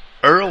written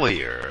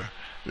earlier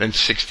than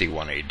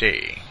 61 AD.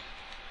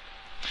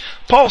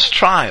 Paul's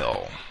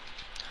trial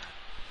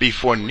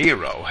before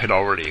Nero had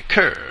already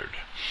occurred,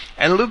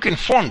 and Luke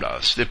informed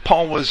us that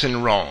Paul was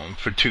in Rome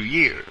for 2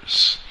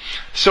 years.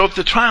 So if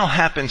the trial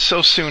happened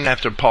so soon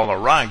after Paul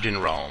arrived in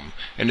Rome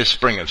in the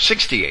spring of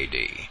 60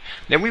 AD,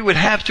 then we would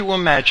have to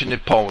imagine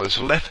that Paul was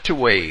left to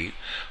wait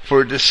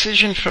for a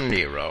decision from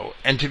Nero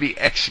and to be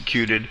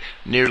executed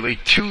nearly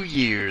 2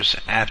 years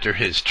after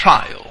his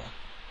trial.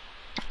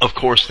 Of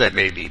course, that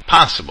may be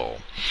possible,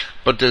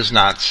 but does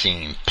not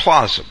seem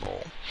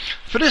plausible.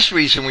 For this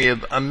reason, we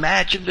have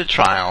imagined the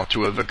trial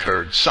to have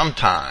occurred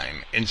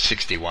sometime in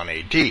 61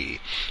 AD,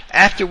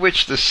 after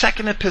which the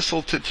second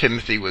epistle to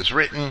Timothy was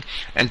written,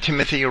 and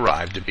Timothy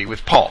arrived to be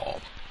with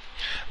Paul.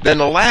 Then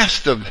the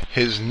last of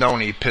his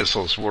known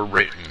epistles were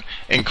written,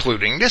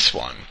 including this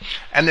one,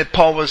 and that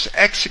Paul was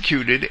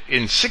executed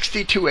in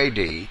 62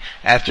 AD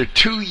after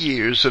 2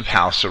 years of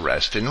house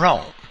arrest in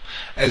Rome.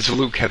 As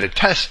Luke had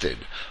attested,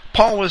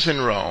 Paul was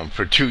in Rome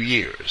for 2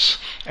 years,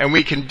 and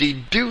we can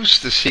deduce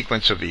the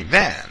sequence of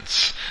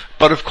events,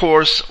 but of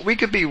course we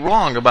could be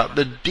wrong about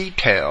the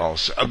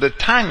details of the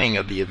timing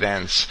of the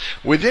events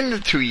within the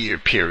 2-year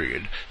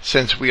period,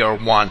 since we are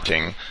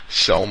wanting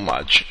so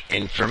much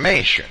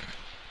information.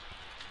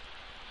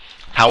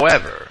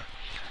 However,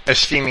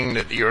 esteeming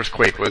that the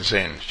earthquake was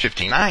in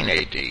 59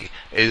 AD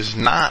is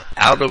not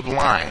out of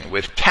line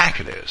with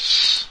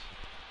Tacitus,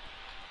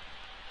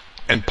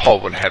 and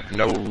Paul would have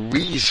no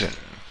reason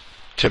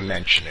to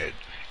mention it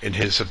in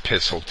his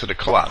epistle to the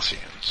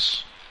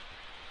Colossians.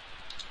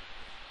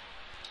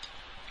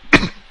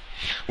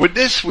 With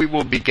this, we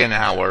will begin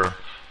our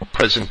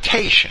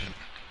presentation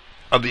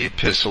of the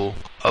epistle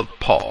of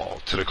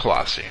Paul to the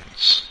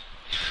Colossians.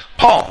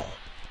 Paul,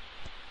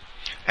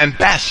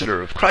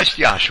 ambassador of Christ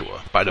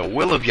Yahshua by the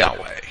will of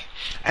Yahweh,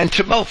 and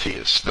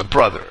Timotheus, the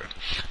brother,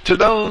 to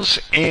those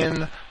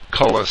in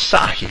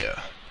Colossae,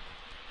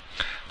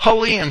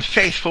 holy and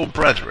faithful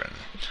brethren,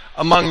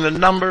 among the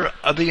number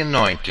of the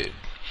anointed,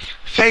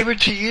 favor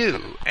to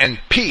you and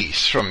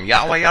peace from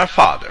Yahweh our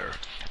Father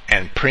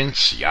and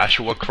Prince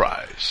Yahshua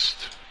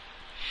Christ.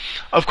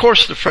 Of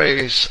course, the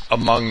phrase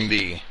among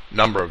the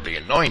number of the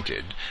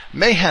anointed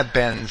may have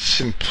been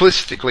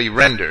simplistically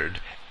rendered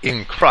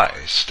in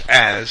Christ,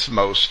 as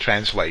most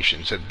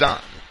translations have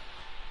done.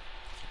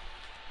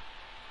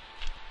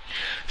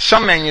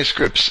 Some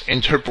manuscripts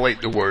interpolate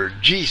the word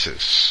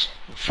Jesus,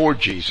 for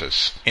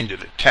Jesus, into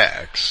the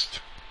text.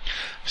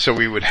 So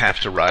we would have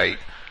to write,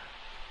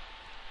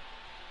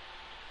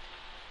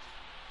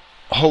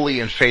 holy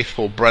and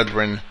faithful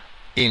brethren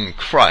in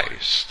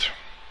Christ,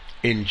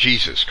 in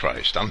Jesus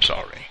Christ,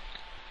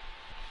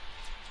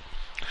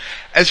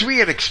 As we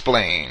had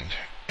explained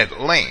at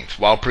length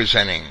while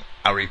presenting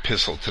our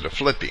epistle to the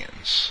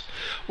Philippians,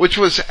 which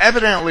was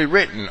evidently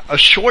written a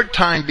short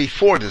time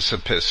before this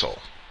epistle,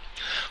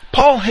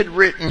 Paul had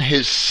written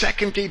his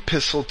second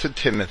epistle to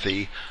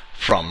Timothy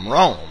from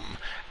Rome,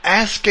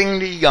 asking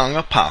the young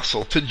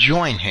apostle to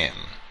join him.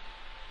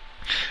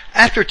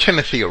 After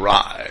Timothy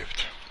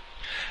arrived,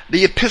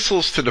 the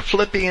epistles to the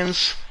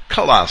Philippians,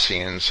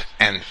 Colossians,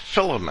 and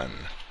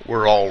Philemon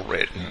were all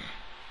written.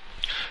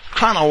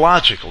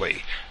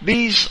 Chronologically,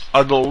 these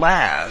are the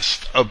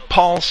last of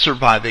Paul's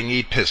surviving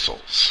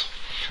epistles.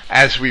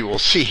 As we will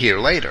see here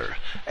later,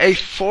 a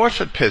fourth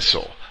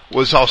epistle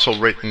was also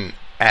written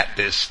at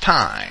this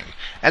time,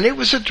 and it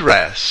was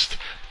addressed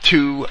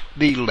to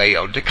the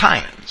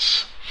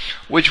Laodiceans,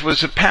 which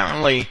was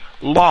apparently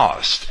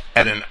lost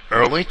at an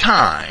early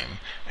time,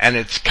 and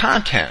its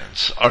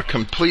contents are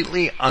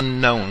completely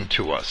unknown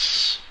to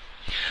us.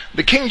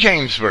 The King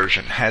James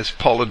Version has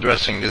Paul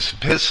addressing this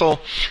epistle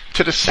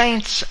to the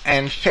saints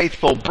and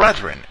faithful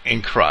brethren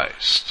in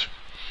Christ.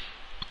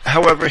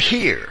 However,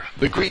 here,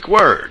 the Greek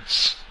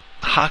words,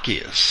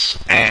 hagios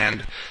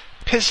and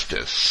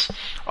pistis,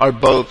 are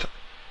both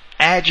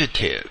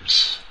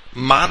adjectives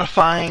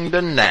modifying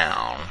the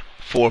noun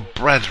for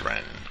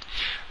brethren.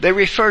 They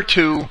refer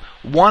to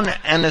one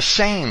and the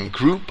same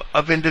group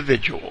of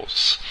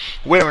individuals,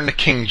 where in the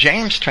King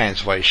James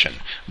translation,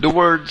 the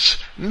words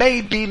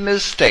may be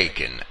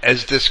mistaken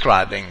as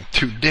describing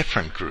two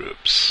different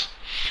groups.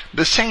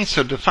 The saints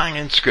are defined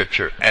in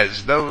Scripture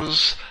as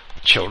those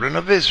children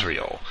of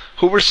Israel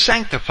who were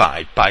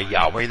sanctified by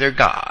Yahweh their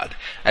God,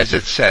 as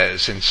it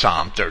says in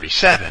Psalm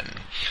 37,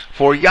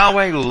 "For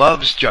Yahweh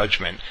loves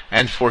judgment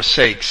and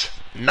forsakes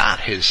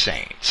not his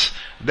saints.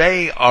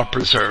 They are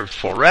preserved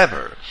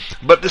forever,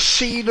 but the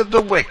seed of the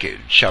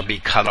wicked shall be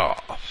cut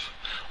off."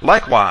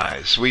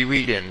 Likewise, we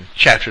read in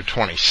chapter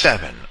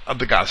 27 of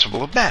the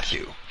Gospel of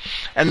Matthew,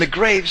 "And the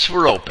graves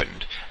were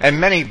opened,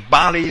 and many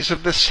bodies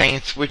of the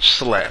saints which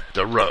slept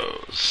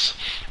arose,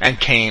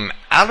 and came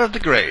out of the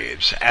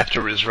graves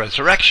after his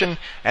resurrection,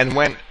 and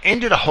went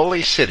into the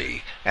holy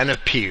city, and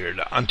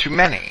appeared unto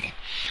many."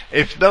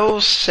 If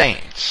those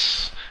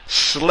saints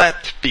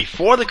slept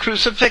before the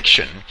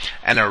crucifixion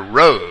and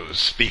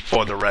arose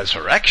before the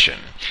resurrection,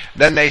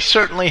 then they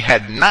certainly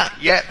had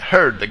not yet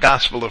heard the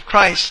gospel of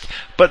Christ,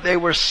 but they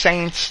were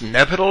saints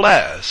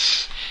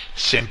nevertheless,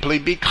 simply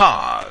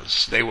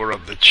because they were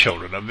of the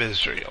children of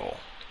Israel.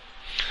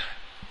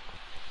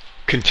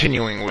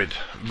 Continuing with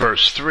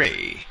verse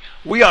 3,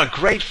 "We are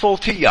grateful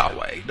to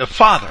Yahweh, the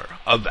Father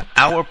of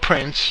our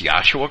Prince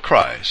Yahshua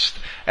Christ,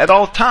 at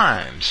all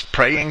times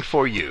praying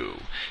for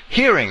you,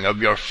 hearing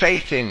of your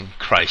faith in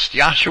Christ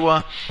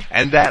Yahshua,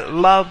 and that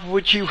love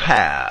which you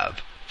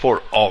have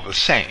for all the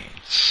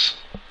saints."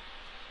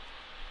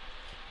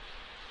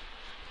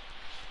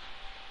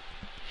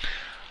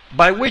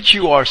 By which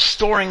you are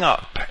storing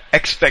up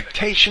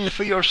expectation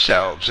for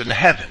yourselves in the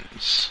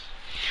heavens,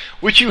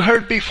 which you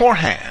heard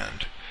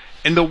beforehand,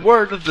 in the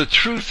word of the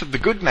truth of the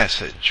good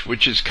message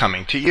which is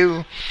coming to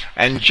you,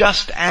 and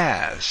just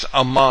as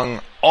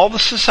among all the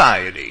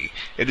society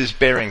it is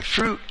bearing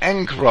fruit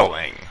and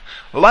growing,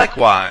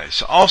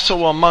 likewise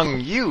also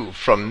among you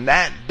from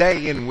that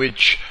day in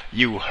which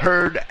you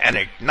heard and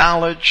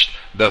acknowledged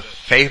the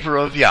favor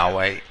of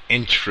Yahweh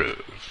in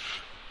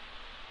truth.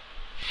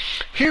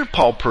 Here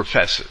Paul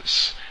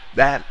professes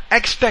that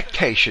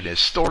expectation is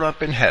stored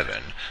up in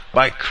heaven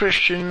by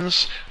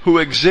Christians who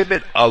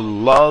exhibit a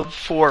love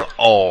for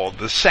all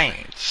the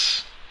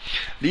saints.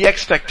 The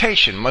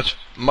expectation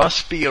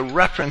must be a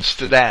reference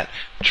to that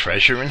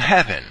treasure in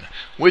heaven,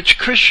 which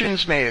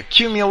Christians may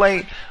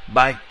accumulate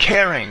by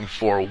caring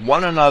for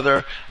one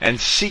another and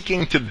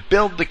seeking to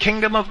build the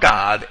kingdom of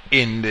God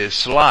in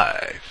this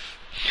life.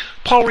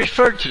 Paul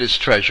referred to this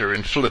treasure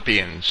in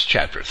Philippians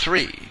chapter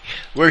 3,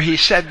 where he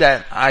said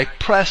that I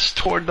press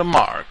toward the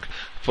mark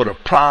for the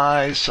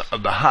prize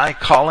of the high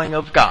calling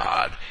of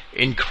God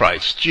in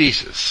Christ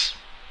Jesus.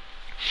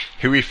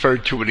 He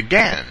referred to it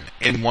again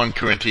in 1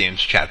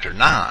 Corinthians chapter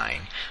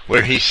 9,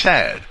 where he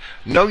said,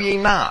 Know ye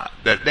not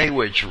that they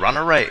which run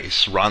a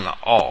race run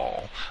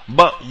all,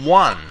 but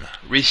one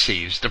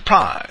receives the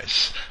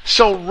prize?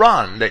 So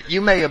run that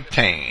you may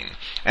obtain.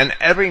 And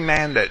every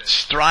man that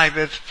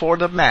striveth for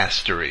the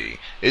mastery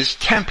is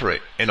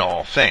temperate in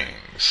all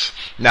things.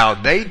 Now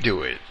they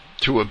do it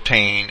to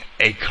obtain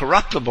a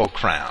corruptible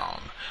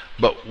crown,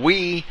 but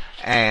we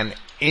an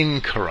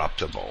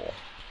incorruptible.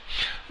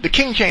 The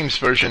King James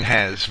Version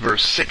has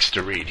verse 6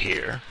 to read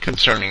here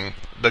concerning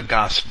the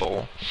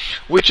gospel,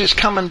 which is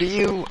come unto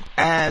you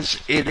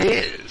as it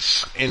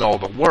is in all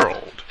the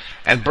world,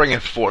 and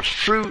bringeth forth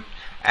fruit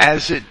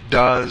as it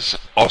does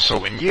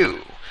also in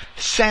you,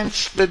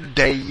 since the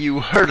day you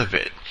heard of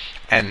it,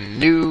 and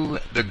knew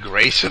the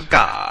grace of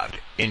God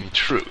in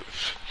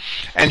truth.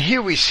 And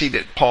here we see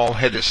that Paul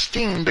had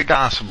esteemed the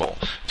gospel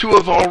to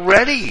have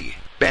already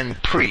been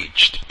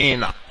preached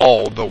in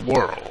all the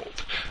world,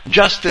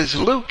 just as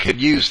Luke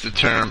had used the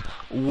term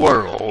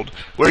world,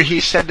 where he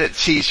said that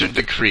Caesar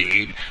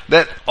decreed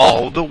that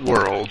all the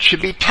world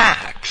should be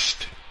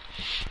taxed.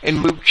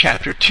 In Luke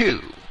chapter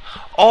 2,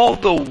 all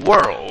the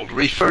world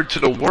referred to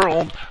the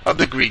world of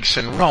the Greeks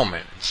and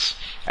Romans,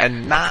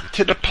 and not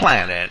to the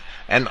planet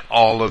and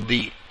all of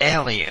the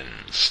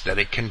aliens that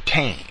it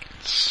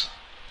contains.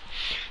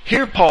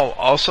 Here Paul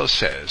also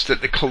says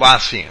that the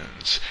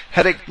Colossians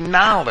had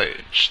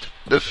acknowledged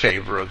the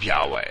favor of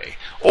Yahweh,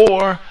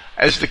 or,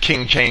 as the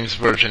King James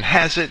Version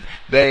has it,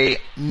 they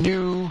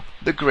knew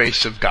the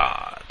grace of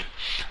God.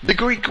 The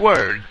Greek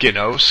word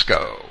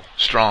ginosko,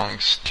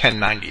 Strong's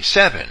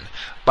 1097,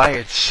 by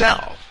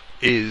itself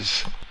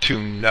is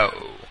to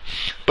know.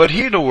 But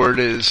here the word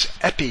is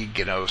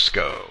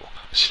epiginosko,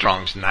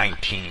 Strong's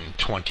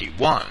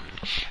 1921,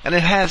 and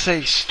it has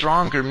a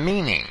stronger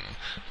meaning: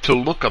 to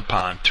look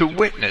upon, to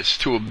witness,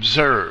 to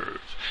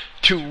observe,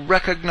 to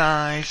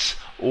recognize,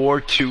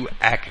 or to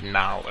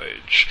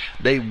acknowledge.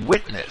 They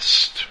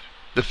witnessed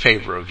the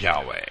favor of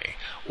Yahweh,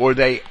 or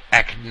they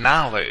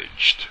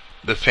acknowledged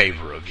the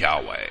favor of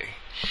Yahweh.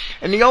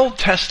 In the Old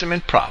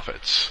Testament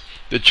prophets,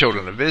 the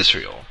children of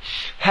Israel,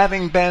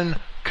 having been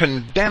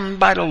condemned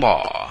by the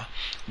law,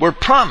 were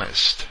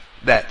promised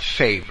that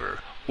favor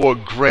or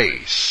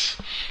grace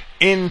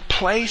in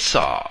place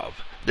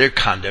of their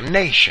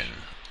condemnation.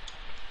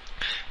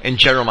 In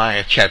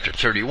Jeremiah chapter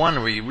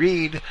 31 we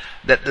read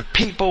that the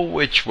people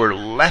which were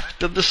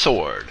left of the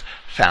sword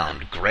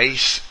found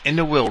grace in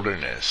the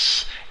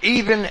wilderness,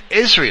 even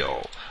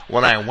Israel,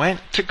 when I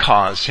went to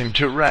cause him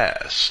to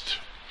rest.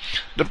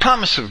 The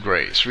promise of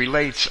grace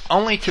relates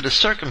only to the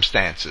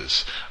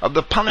circumstances of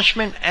the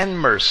punishment and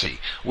mercy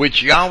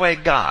which Yahweh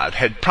God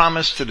had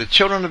promised to the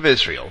children of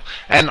Israel,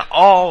 and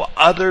all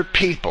other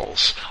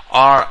peoples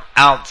are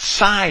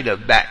outside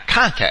of that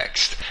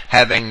context,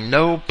 having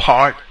no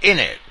part in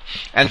it.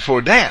 And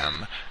for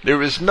them,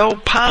 there is no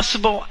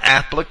possible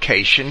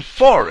application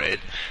for it,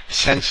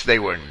 since they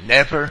were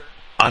never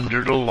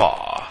under the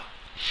law.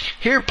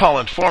 Here Paul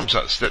informs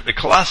us that the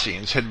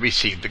Colossians had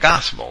received the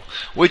gospel,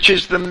 which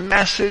is the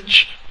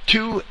message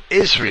to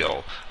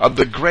Israel of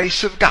the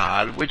grace of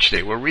God which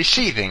they were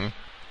receiving,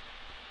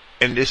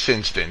 in this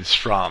instance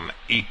from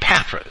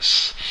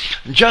Epaphras.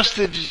 Just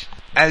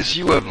as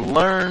you have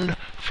learned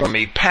from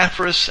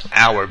Epaphras,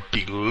 our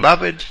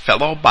beloved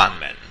fellow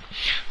bondman,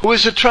 who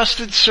is a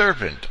trusted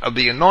servant of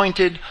the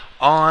anointed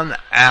on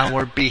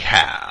our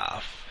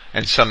behalf,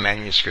 and some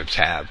manuscripts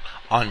have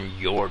on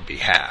your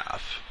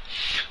behalf,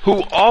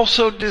 who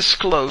also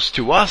disclosed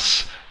to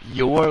us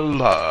your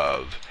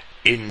love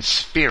in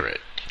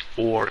spirit,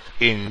 or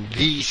in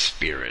the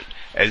Spirit,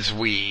 as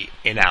we,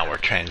 in our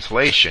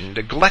translation,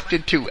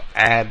 neglected to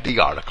add the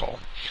article,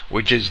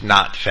 which is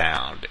not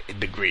found in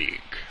the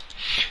Greek.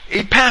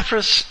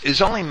 Epaphras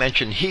is only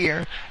mentioned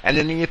here and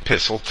in the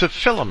Epistle to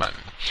Philemon.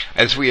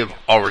 As we have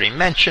already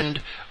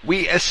mentioned,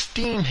 we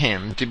esteem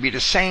him to be the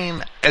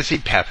same as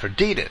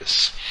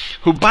Epaphroditus,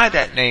 who by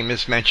that name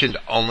is mentioned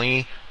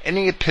only in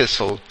the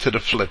Epistle to the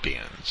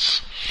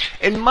Philippians.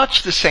 In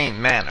much the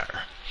same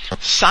manner,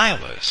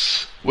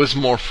 Silas was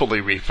more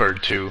fully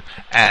referred to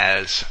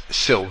as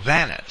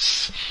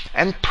Silvanus,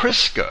 and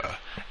Prisca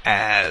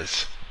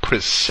as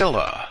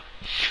Priscilla.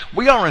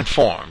 We are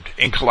informed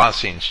in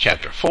Colossians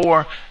chapter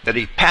 4 that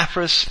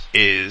Epaphras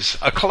is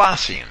a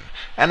Colossian,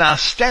 and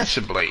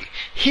ostensibly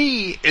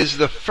he is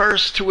the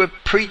first to have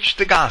preached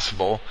the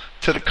gospel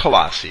to the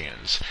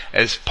Colossians,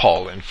 as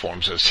Paul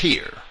informs us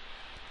here.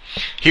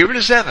 Here it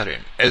is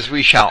evident, as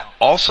we shall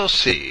also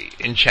see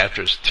in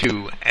chapters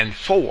 2 and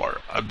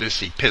 4 of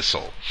this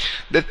epistle,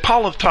 that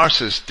Paul of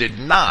Tarsus did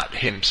not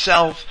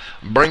himself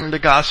bring the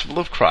gospel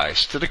of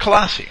Christ to the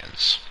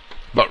Colossians,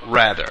 but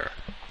rather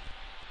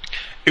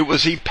it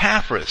was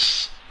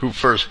Epaphras who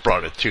first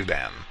brought it to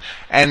them,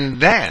 and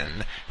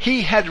then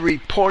he had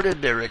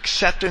reported their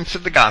acceptance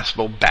of the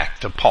gospel back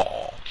to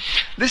Paul.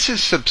 This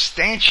is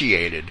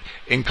substantiated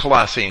in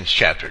Colossians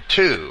chapter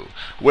 2,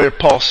 where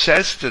Paul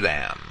says to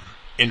them,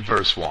 in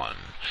verse 1,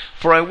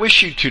 "For I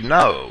wish you to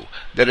know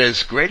that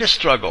as great a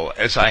struggle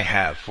as I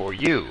have for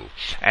you,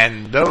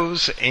 and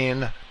those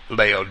in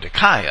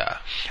Laodicea,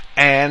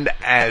 and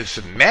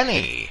as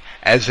many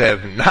as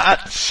have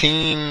not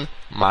seen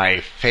my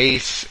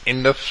face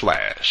in the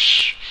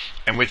flesh."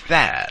 And with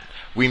that,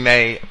 we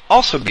may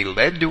also be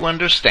led to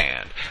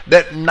understand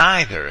that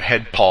neither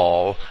had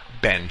Paul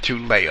been to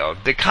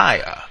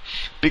Laodicea,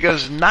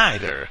 because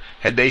neither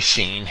had they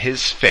seen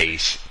his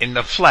face in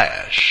the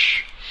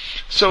flesh.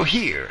 So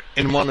here,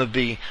 in one of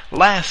the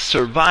last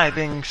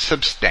surviving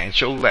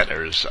substantial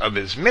letters of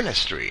his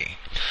ministry,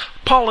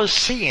 Paul is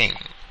seeing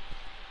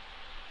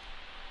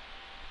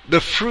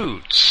the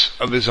fruits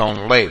of his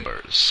own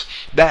labors,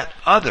 that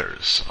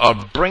others are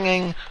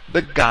bringing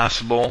the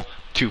gospel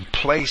to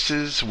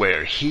places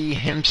where he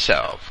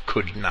himself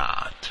could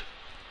not.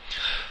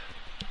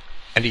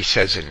 And he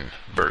says in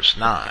verse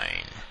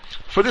 9,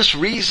 "For this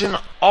reason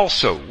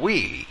also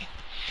we,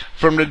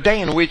 from the day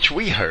in which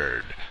we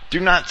heard, do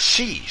not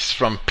cease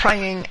from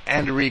praying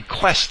and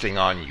requesting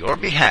on your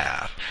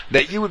behalf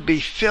that you would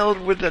be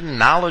filled with the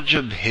knowledge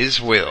of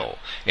his will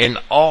in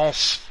all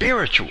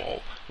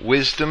spiritual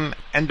wisdom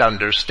and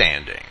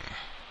understanding."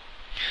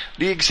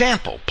 The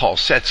example Paul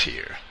sets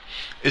here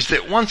is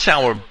that once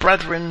our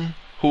brethren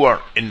who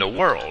are in the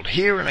world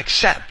hear and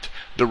accept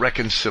the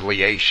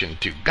reconciliation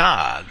to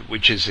God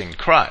which is in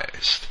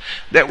Christ,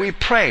 that we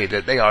pray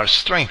that they are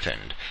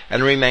strengthened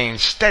and remain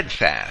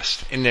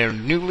steadfast in their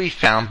newly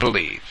found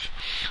belief,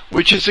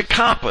 which is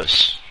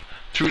accomplished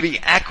through the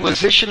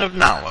acquisition of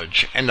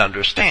knowledge and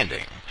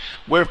understanding.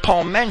 Where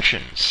Paul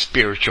mentions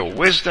spiritual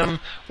wisdom,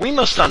 we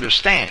must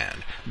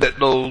understand that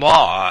the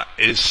law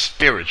is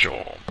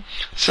spiritual.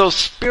 So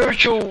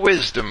spiritual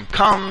wisdom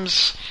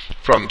comes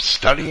from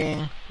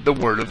studying the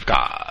Word of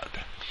God.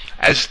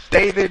 As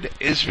David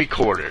is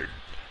recorded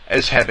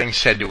as having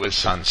said to his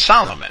son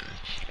Solomon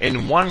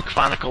in 1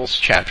 Chronicles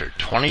chapter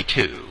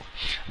 22,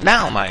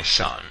 "Now, my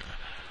son,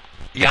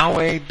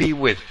 Yahweh be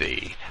with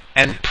thee,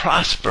 and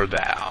prosper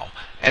thou,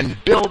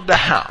 and build the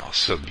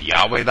house of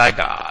Yahweh thy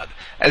God,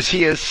 as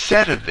he has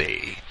said of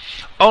thee.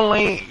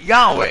 Only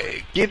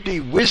Yahweh give thee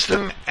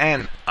wisdom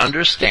and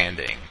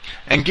understanding,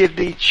 and give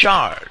thee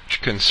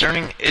charge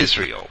concerning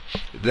Israel,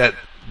 that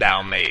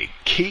thou may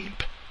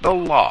keep the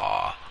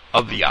law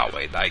of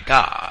Yahweh thy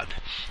God.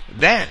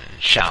 Then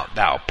shalt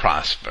thou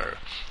prosper,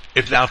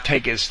 if thou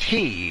takest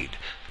heed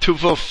to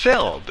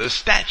fulfill the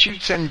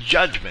statutes and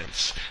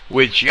judgments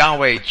which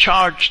Yahweh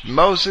charged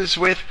Moses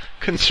with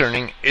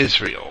concerning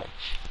Israel.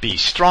 Be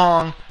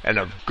strong and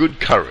of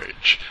good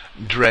courage.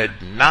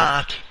 Dread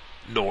not,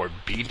 nor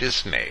be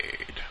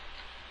dismayed."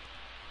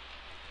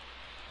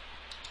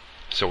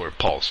 So where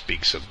Paul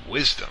speaks of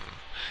wisdom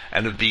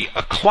and of the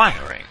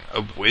acquiring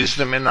of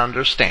wisdom and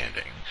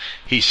understanding,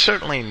 he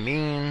certainly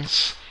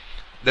means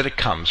that it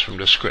comes from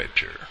the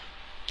Scripture.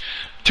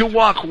 To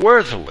walk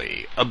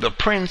worthily of the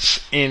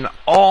Prince in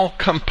all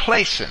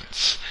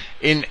complacence,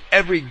 in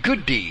every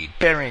good deed,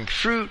 bearing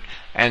fruit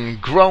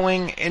and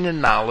growing in the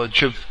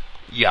knowledge of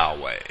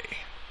Yahweh.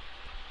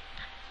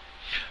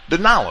 The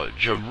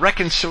knowledge of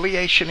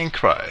reconciliation in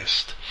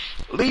Christ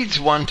leads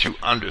one to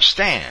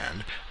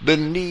understand the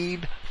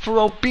need for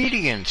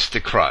obedience to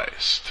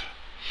Christ.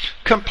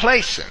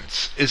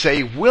 Complacence is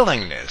a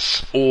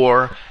willingness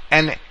or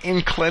an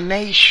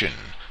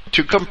inclination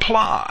to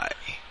comply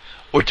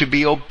or to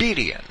be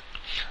obedient.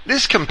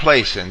 This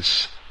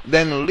complacence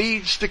then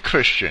leads the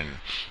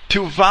Christian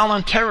to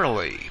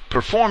voluntarily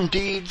perform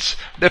deeds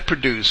that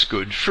produce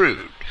good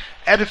fruit,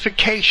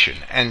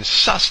 edification and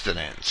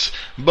sustenance,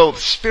 both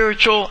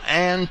spiritual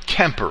and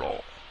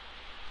temporal,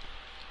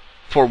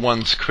 for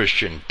one's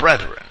Christian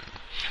brethren.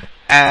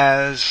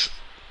 As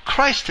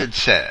Christ had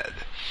said,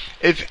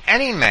 "If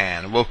any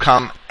man will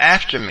come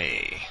after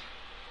me,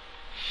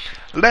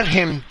 let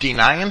him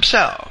deny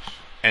himself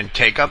and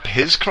take up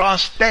his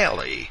cross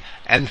daily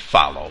and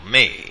follow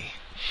me."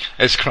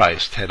 As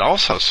Christ had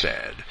also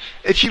said,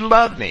 "If you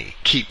love me,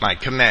 keep my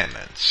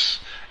commandments."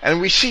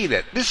 And we see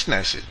that this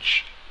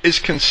message is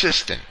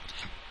consistent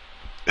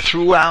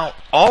throughout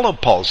all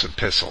of Paul's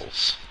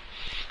epistles.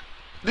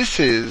 This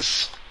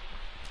is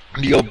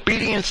the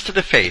obedience to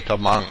the faith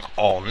among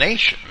all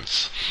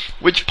nations,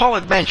 which Paul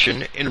had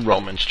mentioned in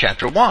Romans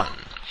chapter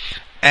 1,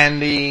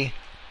 and the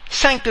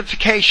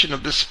sanctification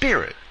of the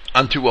Spirit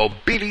unto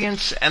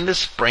obedience and the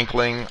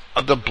sprinkling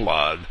of the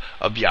blood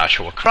of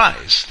Yahshua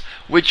Christ,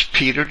 which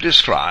Peter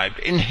described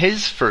in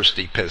his first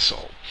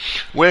epistle,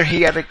 where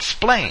he had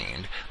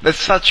explained that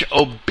such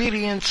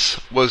obedience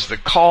was the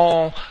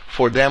call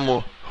for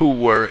them who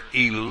were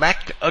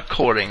elect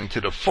according to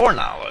the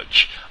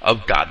foreknowledge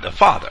of God the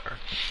Father,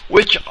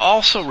 which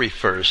also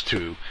refers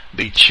to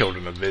the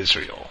children of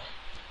Israel.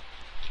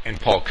 And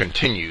Paul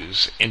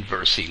continues in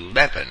verse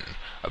 11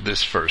 of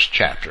this first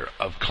chapter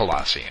of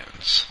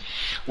Colossians.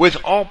 With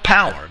all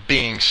power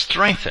being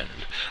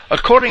strengthened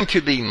according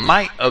to the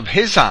might of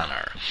his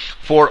honor,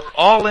 for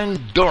all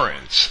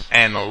endurance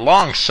and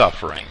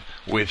long-suffering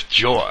with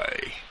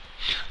joy.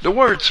 The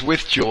words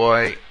 "with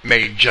joy"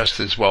 may just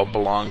as well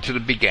belong to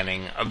the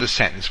beginning of the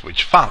sentence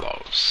which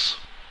follows.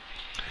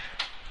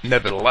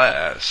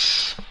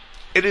 Nevertheless,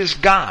 it is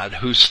God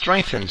who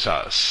strengthens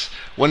us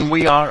when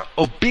we are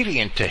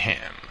obedient to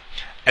him,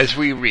 as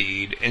we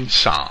read in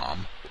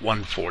Psalm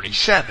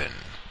 147.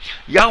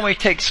 Yahweh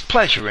takes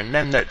pleasure in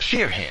them that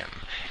fear him,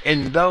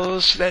 in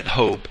those that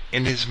hope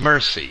in his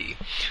mercy.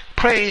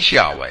 Praise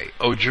Yahweh,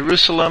 O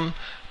Jerusalem.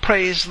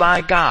 Praise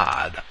thy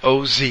God,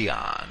 O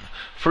Zion.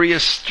 For he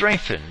has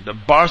strengthened the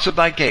bars of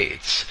thy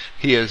gates.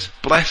 He has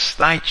blessed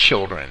thy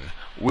children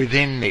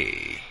within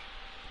thee,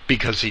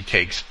 because he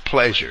takes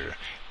pleasure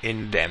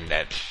in them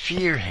that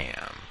fear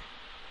him.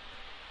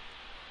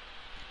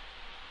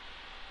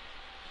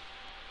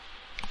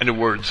 And the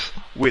words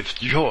 "with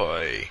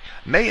joy"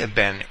 may have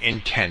been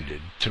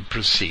intended to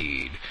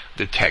precede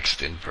the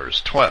text in verse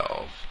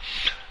 12.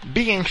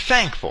 Being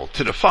thankful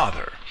to the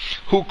Father,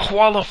 who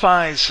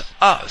qualifies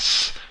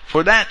us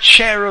for that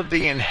share of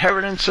the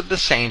inheritance of the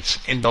saints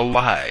in the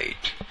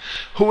light,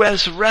 who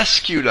has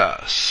rescued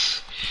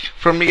us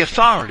from the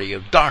authority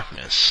of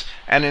darkness,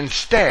 and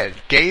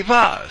instead gave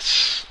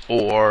us,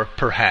 or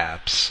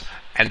perhaps,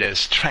 and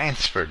has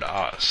transferred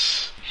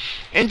us,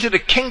 into the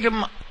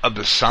kingdom of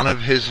the Son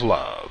of his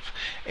love,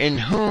 in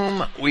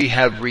whom we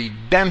have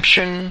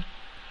redemption,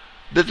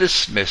 the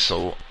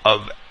dismissal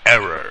of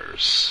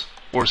errors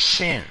or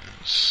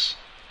sins.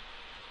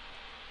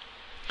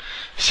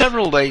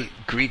 Several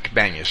late Greek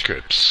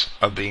manuscripts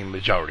of the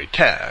majority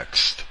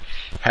text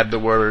have the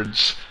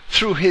words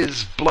 "through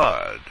his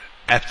blood"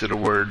 after the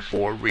word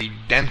for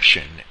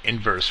redemption in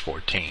verse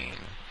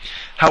 14.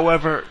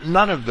 However,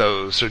 none of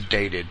those are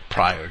dated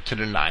prior to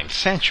the 9th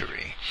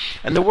century,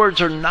 and the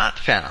words are not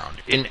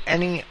found in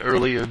any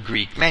earlier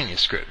Greek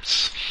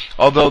manuscripts,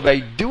 although they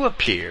do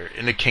appear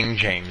in the King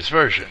James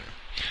Version.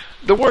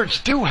 The words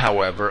do,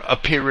 however,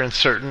 appear in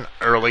certain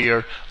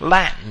earlier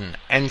Latin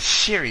and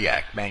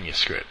Syriac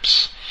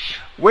manuscripts.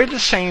 Where the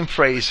same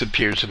phrase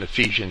appears in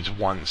Ephesians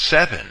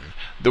 1:7,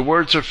 the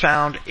words are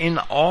found in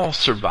all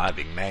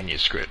surviving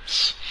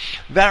manuscripts.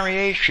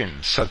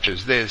 Variations such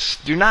as this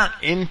do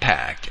not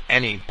impact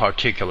any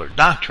particular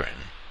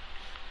doctrine,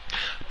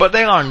 but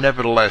they are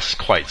nevertheless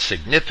quite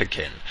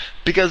significant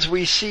because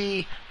we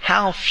see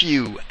how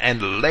few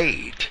and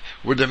late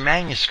were the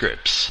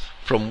manuscripts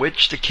from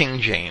which the King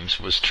James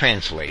was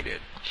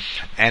translated,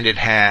 and it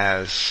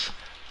has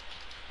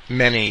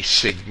many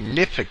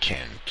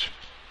significant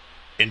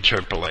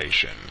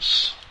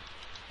interpolations.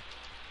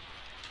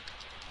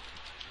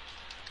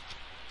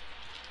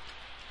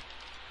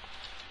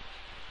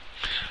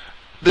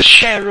 The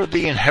share of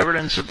the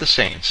inheritance of the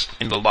saints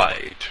in the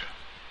light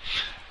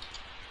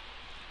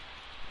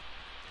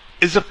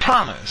is a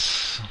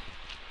promise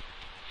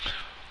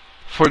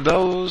for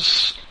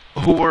those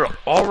who were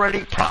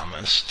already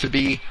promised to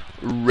be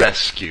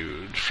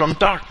rescued from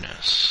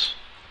darkness.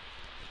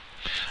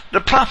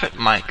 The prophet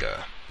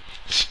Micah,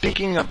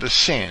 speaking of the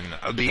sin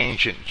of the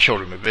ancient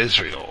children of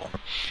Israel,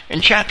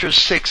 in chapters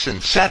 6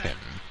 and 7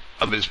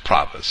 of his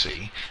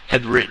prophecy,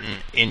 had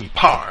written in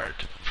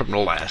part from the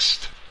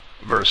last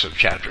verse of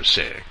chapter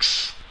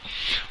 6.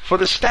 For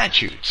the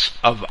statutes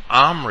of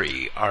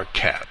Omri are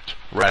kept,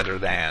 rather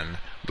than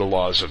the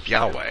laws of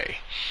Yahweh,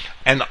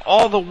 and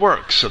all the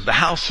works of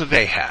the house of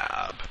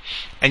Ahab,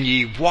 and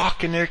ye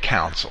walk in their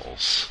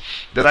counsels,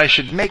 that I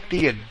should make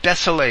thee a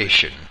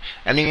desolation,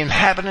 and the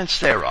inhabitants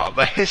thereof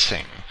a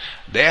hissing.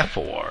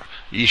 Therefore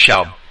ye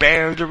shall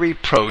bear the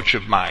reproach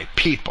of my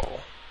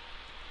people.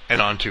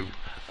 And on to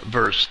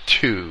verse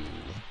 2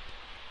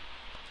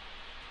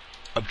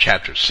 of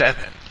chapter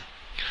 7.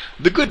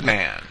 The good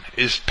man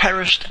is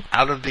perished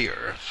out of the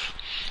earth,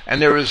 and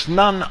there is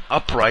none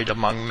upright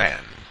among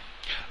men.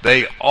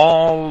 They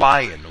all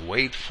lie in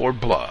wait for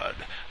blood.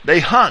 They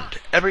hunt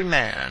every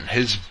man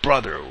his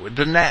brother with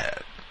the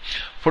net.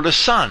 For the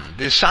son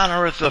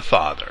dishonoreth the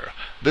father.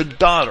 The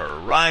daughter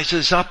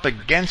rises up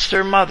against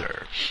her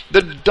mother.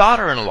 The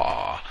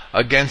daughter-in-law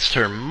against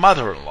her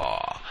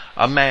mother-in-law.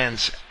 A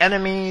man's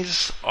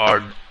enemies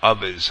are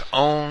of his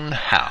own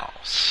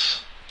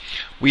house.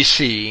 We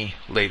see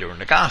later in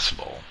the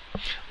gospel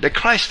that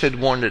Christ had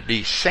warned that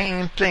these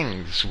same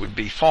things would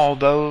befall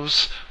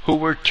those who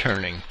were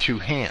turning to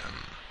him.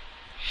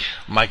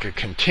 Micah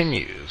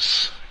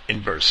continues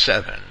in verse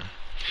 7.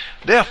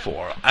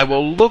 Therefore I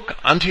will look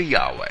unto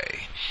Yahweh.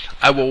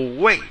 I will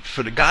wait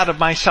for the God of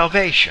my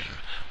salvation.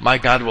 My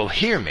God will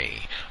hear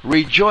me.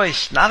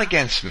 Rejoice not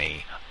against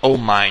me, O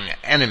mine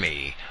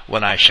enemy.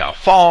 When I shall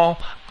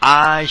fall,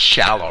 I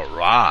shall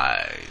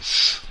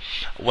arise.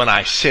 When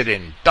I sit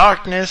in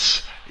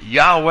darkness,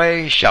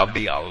 Yahweh shall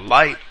be a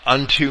light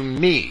unto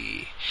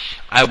me.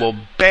 I will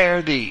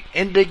bear the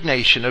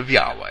indignation of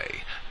Yahweh,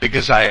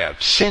 because I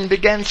have sinned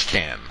against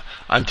him,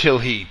 until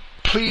he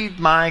plead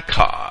my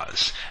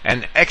cause,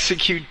 and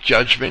execute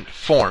judgment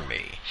for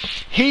me.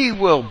 He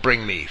will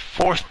bring me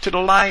forth to the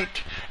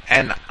light,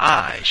 and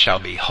I shall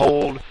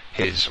behold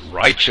his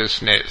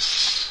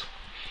righteousness.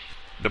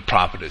 The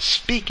prophet is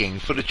speaking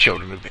for the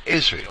children of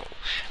Israel,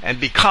 and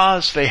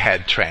because they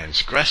had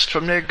transgressed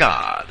from their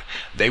God,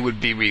 they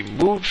would be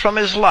removed from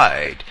his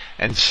light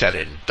and set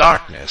in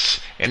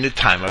darkness in the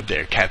time of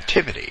their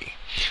captivity.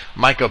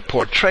 Micah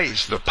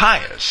portrays the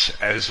pious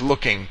as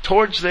looking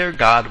towards their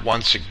God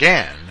once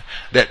again,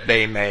 that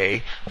they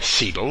may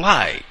see the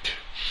light.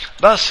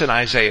 Thus in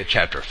Isaiah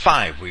chapter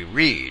 5 we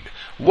read,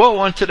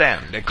 Woe unto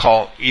them that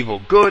call evil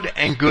good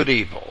and good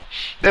evil,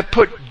 that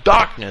put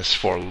darkness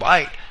for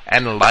light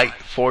and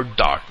light for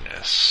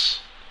darkness,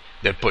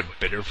 that put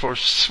bitter for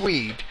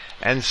sweet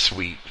and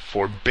sweet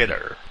for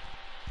bitter.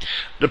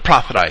 The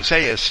prophet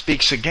Isaiah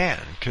speaks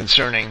again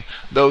concerning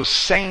those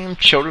same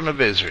children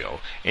of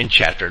Israel in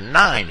chapter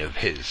 9 of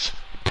his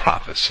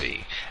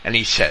prophecy, and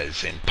he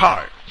says in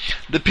part,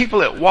 The people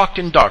that walked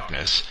in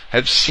darkness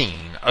have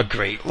seen a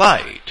great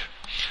light.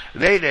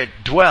 They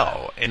that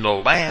dwell in the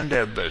land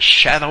of the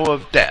shadow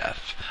of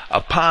death,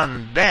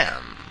 upon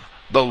them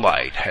the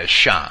light has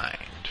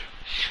shined.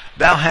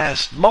 Thou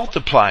hast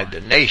multiplied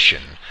the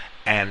nation,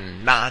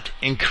 and not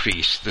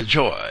increased the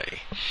joy.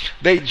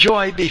 They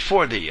joy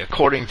before thee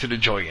according to the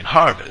joy in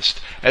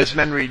harvest, as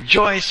men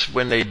rejoice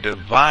when they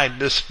divide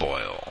the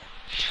spoil.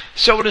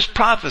 So it is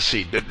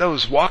prophesied that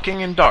those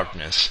walking in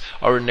darkness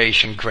are a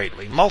nation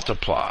greatly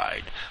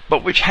multiplied,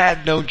 but which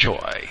had no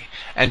joy,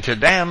 and to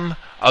them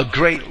a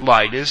great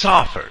light is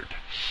offered.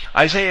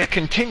 Isaiah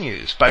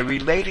continues by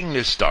relating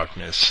this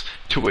darkness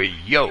to a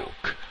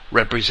yoke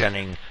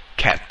representing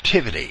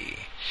captivity.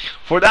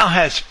 For thou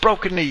hast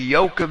broken the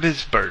yoke of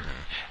his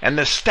burden, and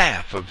the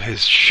staff of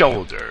his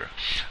shoulder,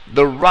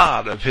 the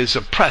rod of his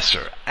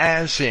oppressor,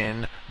 as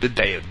in the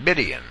day of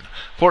Midian.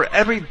 For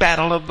every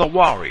battle of the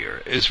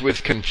warrior is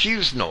with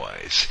confused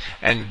noise,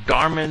 and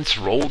garments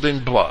rolled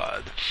in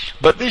blood.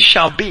 But this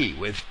shall be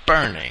with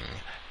burning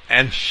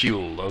and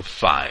fuel of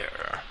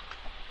fire.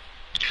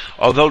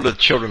 Although the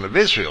children of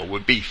Israel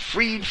would be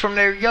freed from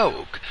their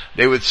yoke,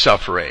 they would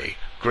suffer a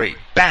great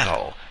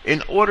battle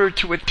in order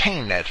to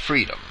attain that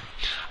freedom.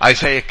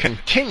 Isaiah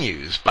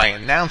continues by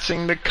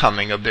announcing the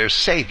coming of their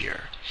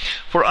Savior.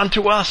 For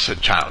unto us a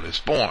child is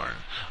born,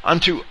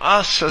 unto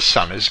us a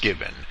son is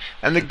given,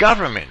 and the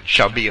government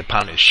shall be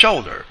upon his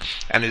shoulder,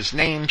 and his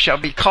name shall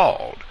be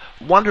called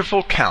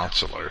Wonderful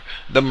Counselor,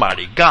 the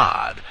Mighty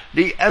God,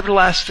 the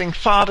Everlasting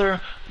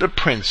Father, the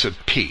Prince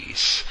of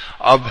Peace.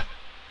 Of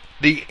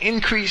the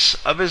increase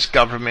of his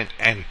government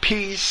and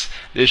peace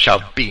there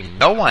shall be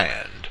no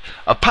end,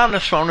 upon the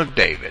throne of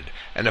David,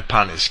 and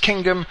upon his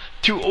kingdom,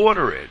 to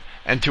order it,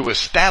 and to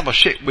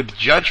establish it with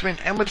judgment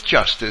and with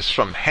justice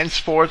from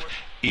henceforth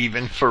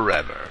even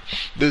forever.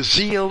 The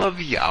zeal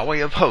of Yahweh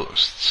of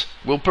hosts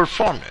will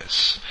perform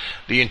this.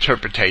 The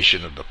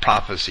interpretation of the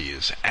prophecy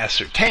is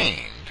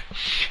ascertained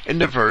in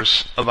the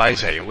verse of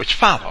Isaiah which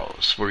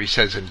follows, where he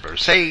says in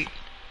verse 8,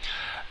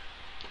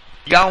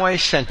 Yahweh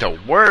sent a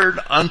word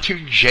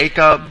unto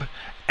Jacob,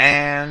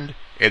 and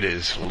it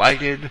is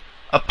lighted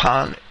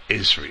upon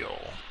Israel.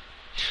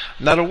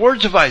 Now the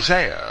words of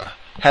Isaiah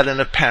had an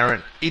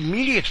apparent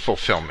immediate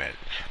fulfillment,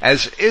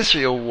 as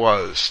Israel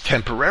was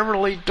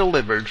temporarily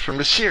delivered from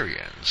the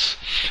Syrians.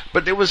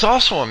 But there was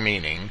also a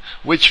meaning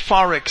which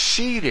far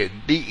exceeded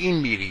the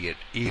immediate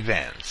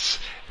events.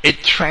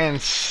 It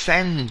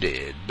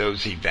transcended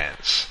those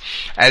events.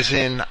 As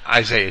in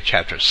Isaiah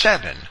chapter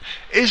 7,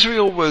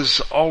 Israel was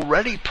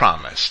already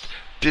promised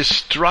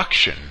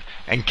destruction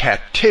and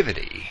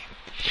captivity,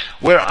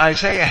 where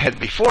Isaiah had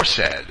before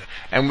said,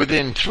 And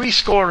within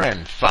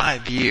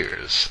 65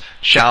 years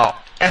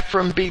shall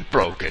Ephraim be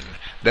broken,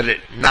 that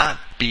it not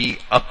be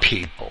a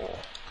people.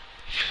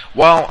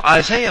 While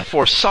Isaiah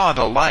foresaw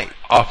the light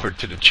offered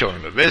to the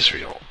children of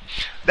Israel,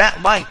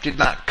 that light did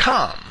not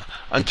come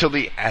until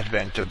the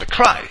advent of the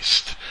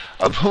Christ,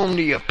 of whom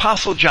the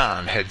Apostle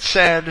John had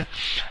said,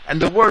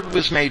 And the Word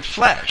was made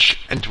flesh,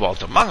 and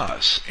dwelt among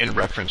us, in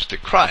reference to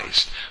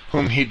Christ,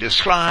 whom he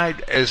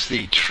described as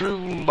the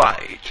true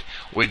light,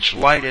 which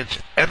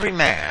lighteth every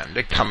man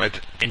that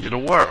cometh into the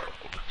world.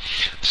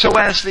 So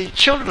as the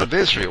children of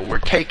Israel were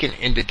taken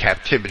into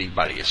captivity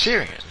by the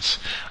Assyrians,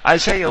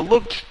 Isaiah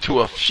looked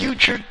to a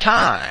future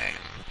time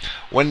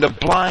when the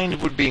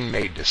blind would be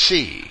made to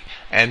see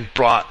and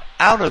brought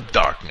out of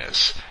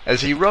darkness,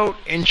 as he wrote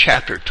in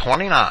chapter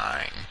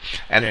 29,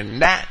 And in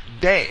that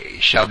day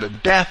shall the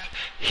deaf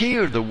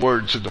hear the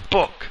words of the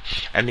book,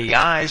 and the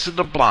eyes of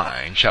the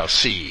blind shall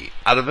see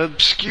out of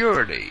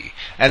obscurity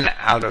and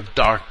out of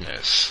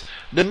darkness.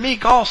 The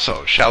meek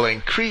also shall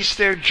increase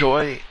their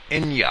joy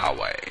in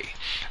Yahweh,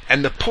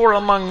 and the poor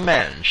among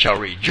men shall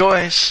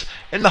rejoice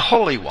in the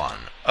Holy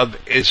One of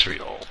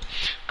Israel.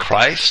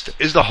 Christ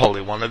is the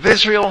Holy One of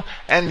Israel,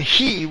 and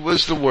he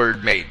was the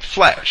Word made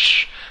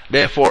flesh.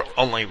 Therefore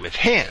only with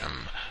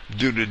him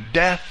do the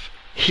deaf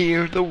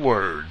hear the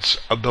words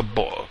of the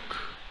book.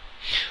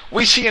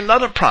 We see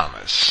another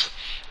promise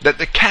that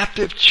the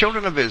captive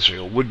children of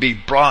Israel would be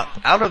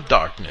brought out of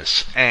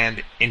darkness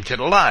and into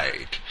the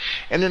light,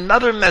 in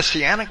another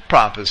messianic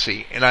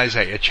prophecy in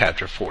Isaiah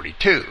chapter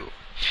 42.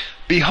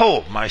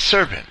 Behold my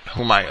servant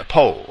whom I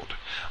uphold,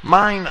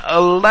 mine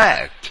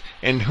elect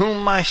in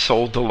whom my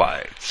soul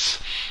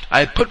delights.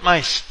 I put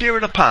my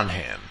spirit upon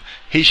him.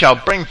 He shall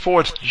bring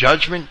forth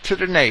judgment to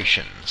the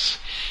nations.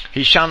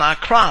 He shall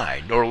not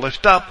cry, nor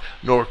lift up,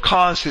 nor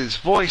cause his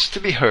voice to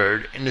be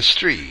heard in the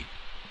street.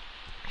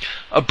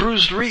 A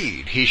bruised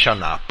reed he shall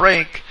not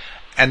break,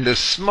 and the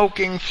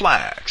smoking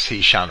flax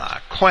he shall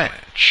not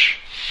quench.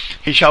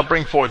 He shall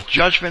bring forth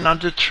judgment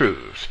unto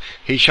truth.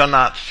 He shall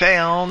not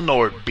fail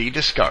nor be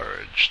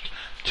discouraged,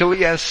 till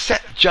he has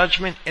set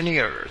judgment in the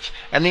earth,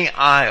 and the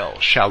isle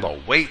shall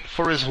await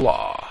for his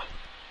law.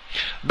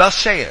 Thus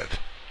saith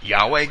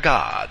Yahweh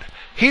God,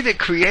 he that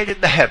created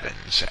the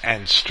heavens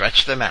and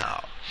stretched them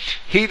out,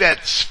 he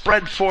that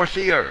spread forth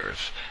the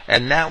earth,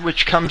 and that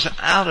which comes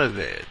out of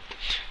it,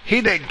 he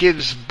that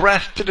gives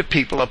breath to the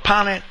people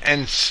upon it,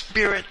 and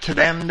spirit to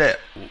them that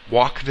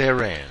walk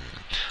therein.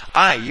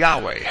 I,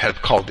 Yahweh,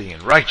 have called thee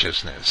in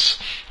righteousness,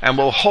 and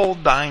will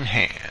hold thine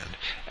hand,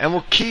 and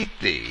will keep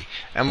thee,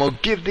 and will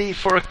give thee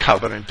for a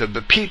covenant of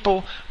the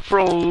people, for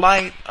a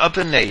light of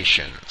the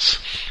nations,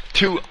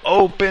 to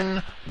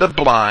open the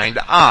blind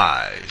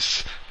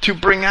eyes, to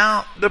bring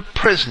out the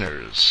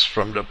prisoners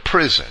from the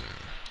prison,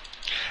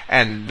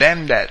 and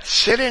them that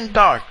sit in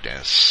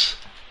darkness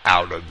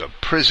out of the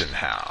prison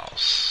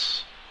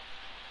house.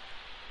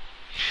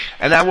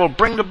 And I will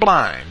bring the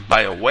blind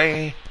by a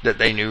way that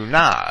they knew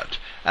not,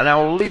 and I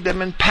will lead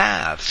them in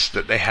paths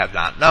that they have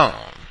not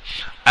known.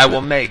 I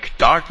will make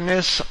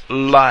darkness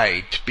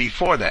light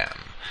before them,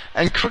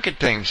 and crooked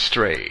things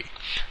straight.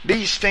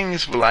 These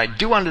things will I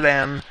do unto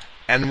them,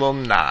 and will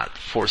not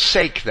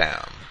forsake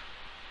them.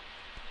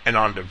 And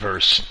on to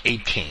verse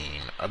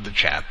 18 of the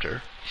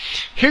chapter.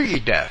 Hear ye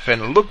deaf,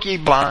 and look ye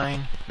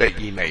blind, that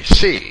ye may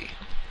see.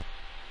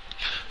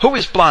 Who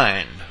is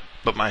blind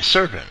but my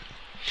servant,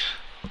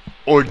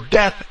 or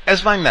deaf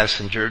as my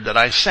messenger that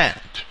I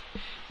sent?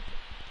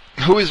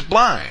 Who is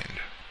blind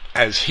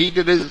as he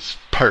that is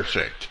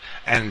perfect,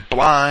 and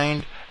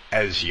blind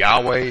as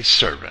Yahweh's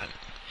servant,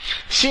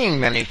 seeing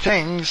many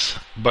things,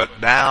 but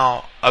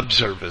thou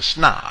observest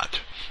not,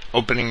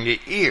 opening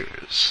the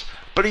ears,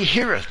 but he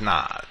heareth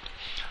not.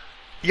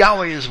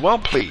 Yahweh is well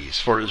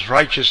pleased for his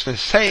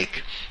righteousness'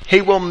 sake.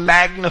 He will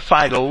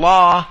magnify the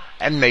law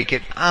and make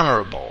it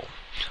honorable.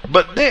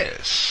 But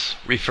this,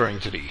 referring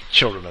to the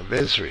children of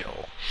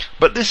Israel,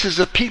 but this is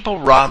a people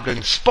robbed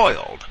and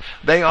spoiled.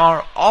 They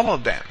are all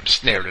of them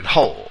snared in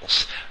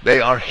holes. They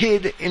are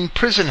hid in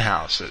prison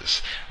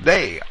houses.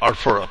 They are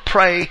for a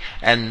prey,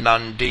 and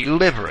none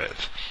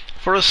delivereth.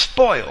 For a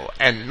spoil,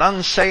 and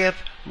none saith,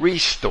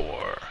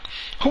 Restore.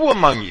 Who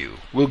among you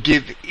will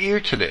give ear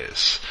to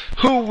this?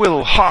 Who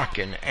will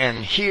hearken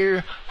and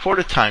hear for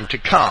the time to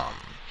come?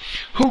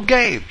 Who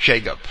gave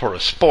Jacob for a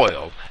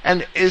spoil,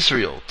 and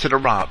Israel to the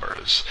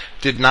robbers?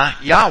 Did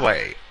not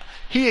Yahweh,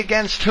 he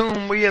against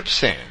whom we have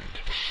sinned?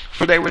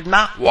 For they would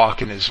not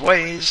walk in his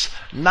ways,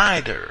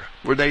 neither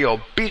were they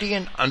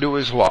obedient unto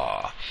his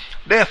law.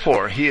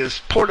 Therefore he has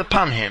poured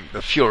upon him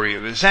the fury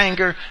of his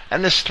anger,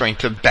 and the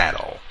strength of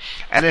battle.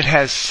 And it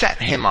has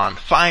set him on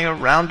fire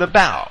round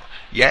about,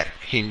 yet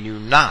he knew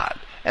not,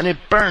 and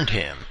it burned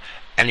him,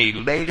 and he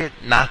laid it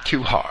not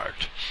to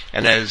heart.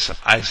 And as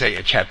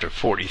Isaiah chapter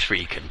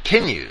 43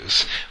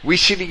 continues, we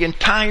see the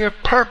entire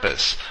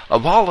purpose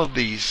of all of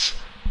these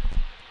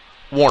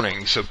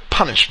warnings of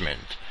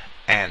punishment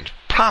and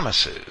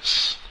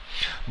promises.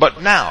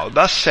 But now,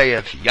 thus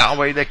saith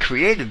Yahweh that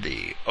created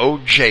thee, O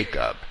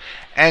Jacob,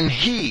 and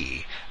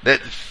he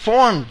that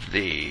formed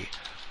thee,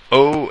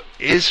 O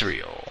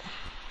Israel.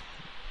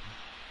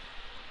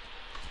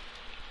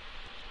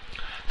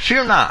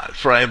 Fear not,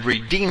 for I have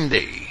redeemed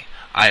thee.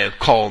 I have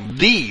called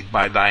thee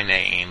by thy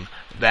name.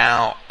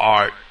 Thou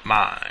art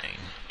mine.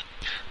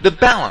 The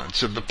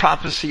balance of the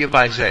prophecy of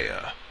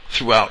Isaiah,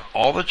 throughout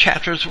all the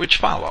chapters which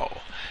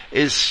follow,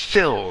 is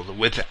filled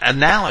with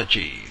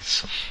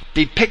analogies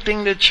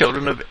depicting the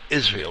children of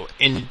Israel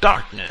in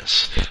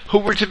darkness, who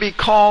were to be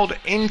called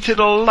into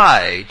the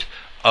light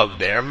of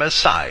their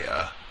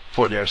Messiah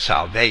for their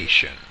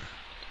salvation.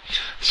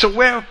 So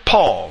where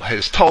Paul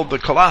has told the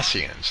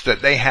Colossians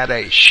that they had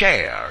a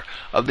share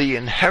of the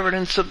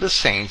inheritance of the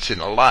saints in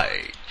the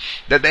light,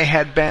 that they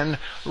had been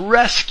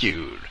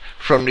rescued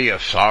from the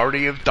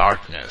authority of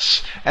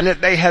darkness, and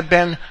that they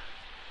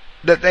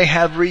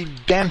have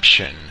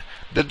redemption,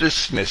 the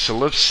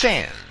dismissal of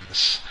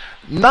sins,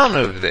 none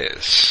of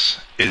this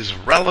is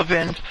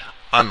relevant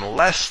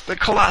unless the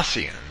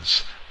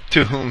Colossians,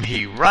 to whom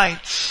he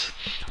writes,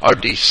 are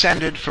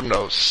descended from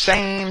those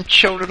same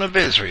children of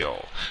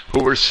Israel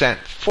who were sent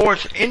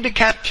forth into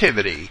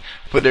captivity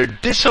for their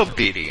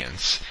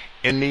disobedience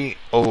in the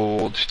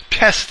Old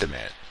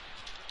Testament.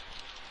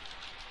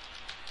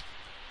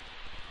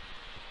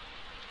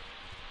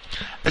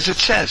 As it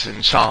says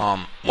in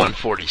Psalm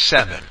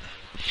 147,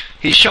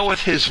 He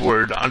showeth his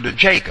word unto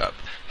Jacob,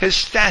 his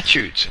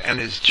statutes and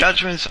his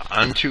judgments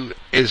unto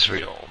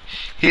Israel.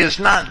 He has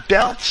not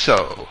dealt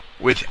so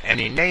with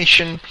any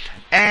nation,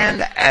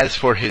 and as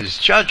for his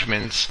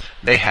judgments,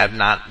 they have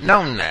not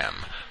known them.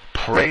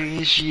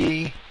 Praise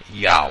ye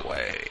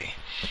Yahweh.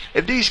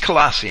 If these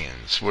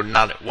Colossians were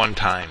not at one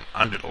time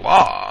under the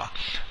law,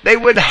 they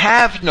would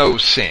have no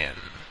sin.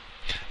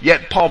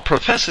 Yet Paul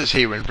professes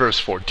here in verse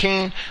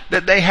 14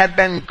 that they had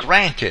been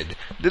granted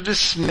the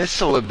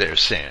dismissal of their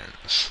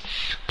sins.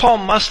 Paul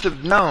must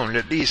have known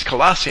that these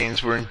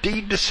Colossians were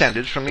indeed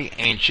descended from the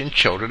ancient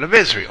children of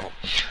Israel,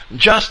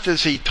 just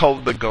as he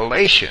told the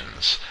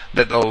Galatians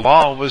that the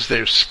law was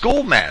their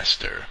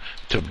schoolmaster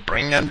to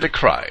bring them to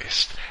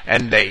Christ,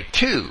 and they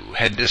too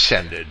had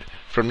descended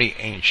from the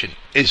ancient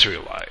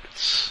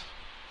Israelites.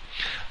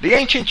 The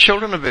ancient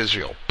children of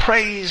Israel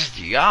praised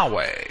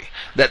Yahweh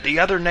that the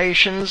other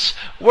nations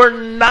were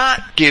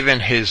not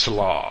given his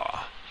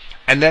law,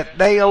 and that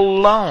they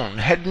alone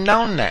had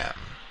known them.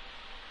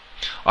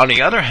 On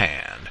the other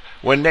hand,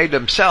 when they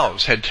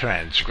themselves had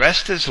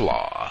transgressed his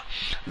law,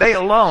 they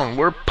alone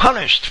were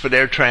punished for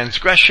their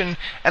transgression,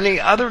 and the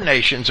other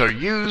nations are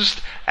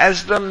used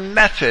as the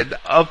method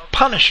of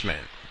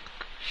punishment.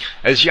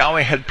 As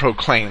Yahweh had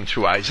proclaimed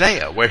through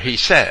Isaiah, where he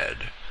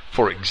said,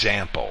 for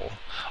example,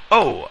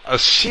 O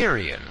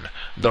Assyrian,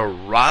 the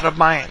rod of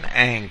mine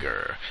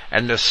anger,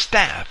 and the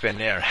staff in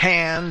their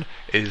hand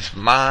is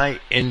my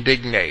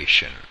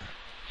indignation.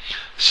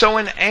 So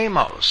in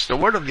Amos, the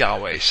word of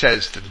Yahweh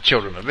says to the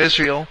children of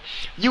Israel,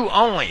 You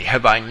only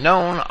have I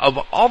known of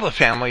all the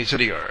families of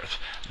the earth.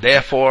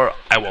 Therefore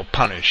I will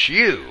punish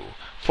you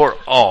for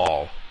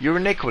all your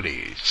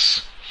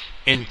iniquities.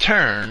 In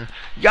turn,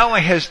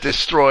 Yahweh has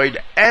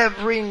destroyed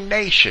every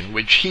nation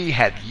which he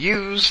had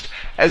used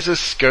as a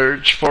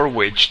scourge for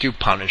which to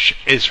punish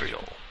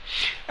Israel.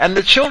 And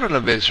the children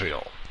of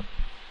Israel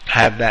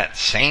have that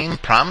same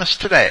promise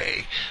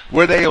today,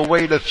 where they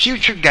await a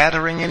future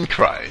gathering in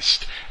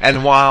Christ.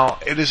 And while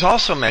it is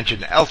also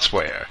mentioned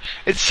elsewhere,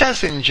 it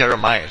says in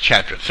Jeremiah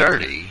chapter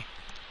 30,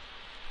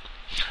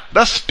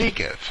 Thus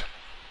speaketh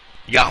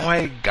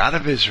Yahweh God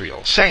of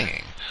Israel,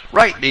 saying,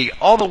 Write thee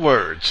all the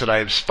words that I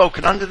have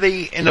spoken unto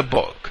thee in a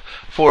book.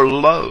 For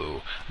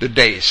lo, the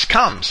days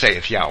come,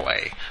 saith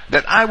Yahweh,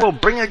 that I will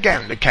bring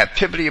again the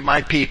captivity of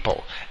my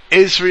people,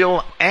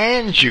 Israel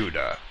and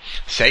Judah,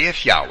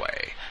 saith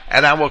Yahweh,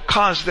 and I will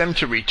cause them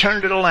to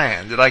return to the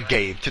land that I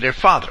gave to their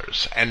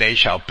fathers, and they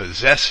shall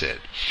possess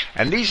it.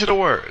 And these are the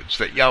words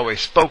that Yahweh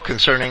spoke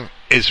concerning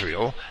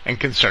Israel and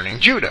concerning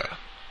Judah.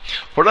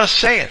 For thus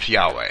saith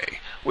Yahweh,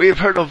 We have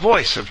heard a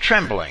voice of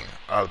trembling,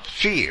 of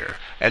fear,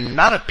 and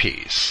not of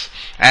peace.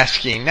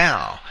 Ask ye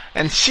now,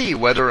 and see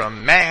whether a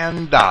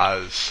man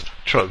does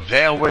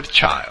travail with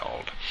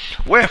child.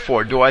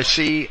 Wherefore do I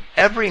see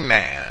every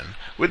man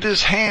with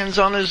his hands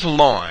on his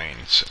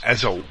loins,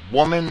 as a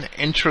woman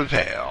in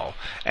travail,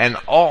 and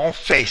all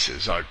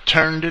faces are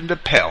turned into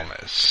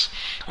paleness.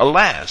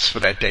 Alas, for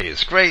that day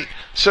is great,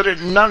 so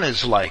that none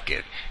is like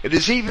it. It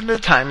is even the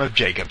time of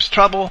Jacob's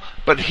trouble,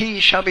 but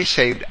he shall be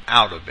saved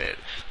out of it.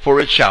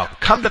 For it shall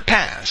come to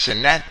pass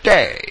in that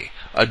day,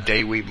 a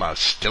day we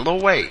must still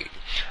await,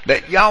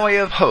 that Yahweh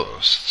of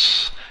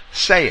hosts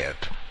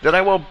saith, that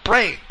I will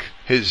break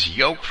his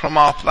yoke from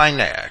off thy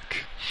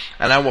neck,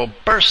 and I will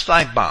burst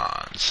thy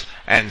bonds,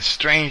 and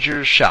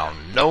strangers shall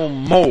no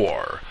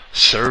more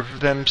serve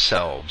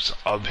themselves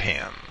of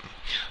him.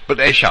 But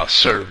they shall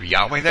serve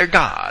Yahweh their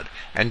God,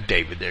 and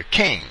David their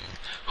king,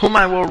 whom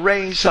I will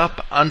raise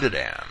up unto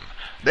them.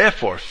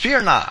 Therefore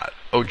fear not,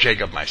 O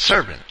Jacob my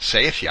servant,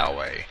 saith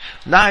Yahweh,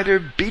 neither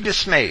be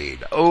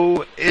dismayed,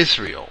 O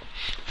Israel.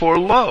 For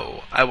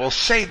lo, I will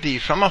save thee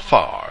from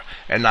afar,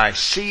 and thy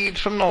seed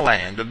from the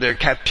land of their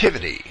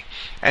captivity.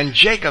 And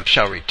Jacob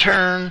shall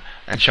return,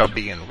 and shall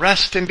be in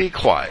rest and be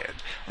quiet,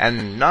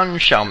 and none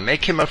shall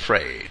make him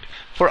afraid.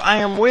 For I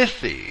am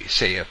with thee,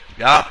 saith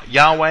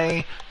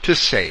Yahweh, to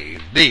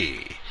save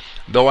thee.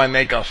 Though I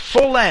make a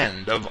full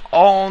end of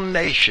all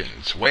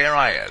nations where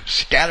I have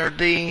scattered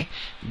thee,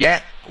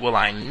 yet will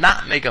I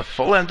not make a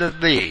full end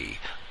of thee,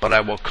 but I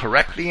will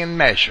correct thee in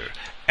measure,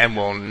 and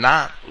will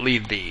not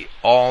leave thee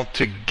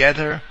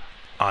altogether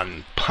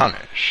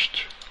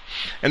unpunished.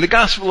 In the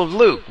Gospel of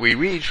Luke, we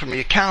read from the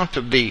account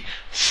of the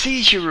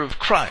seizure of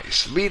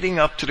Christ leading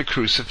up to the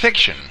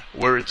crucifixion,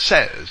 where it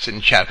says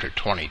in chapter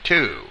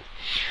 22,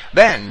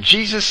 Then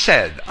Jesus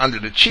said unto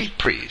the chief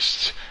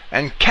priests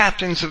and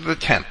captains of the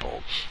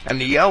temple, and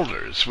the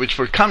elders which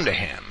were come to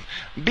him,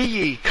 Be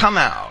ye come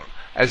out,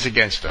 as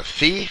against a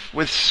thief,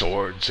 with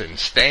swords and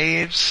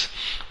staves?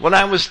 When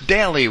I was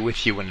daily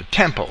with you in the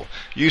temple,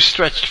 you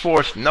stretched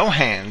forth no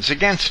hands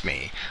against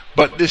me,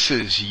 but this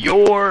is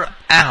your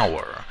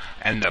hour,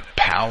 and the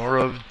power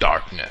of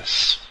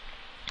darkness.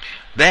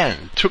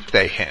 Then took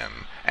they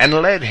him, and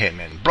led him,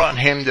 and brought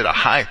him to the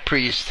high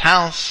priest's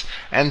house,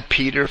 and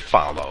Peter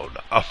followed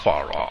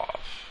afar off.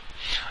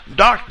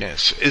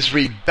 Darkness is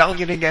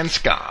rebellion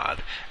against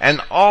God,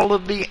 and all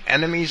of the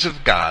enemies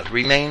of God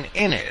remain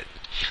in it.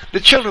 The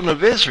children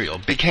of Israel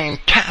became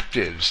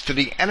captives to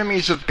the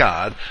enemies of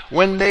God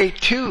when they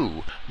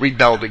too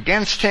rebelled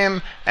against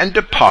him and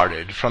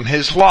departed from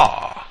his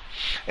law.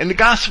 In the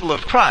gospel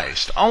of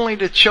Christ, only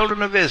the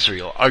children of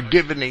Israel are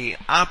given the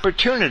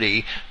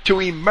opportunity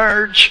to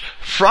emerge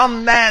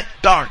from that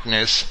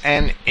darkness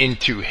and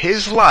into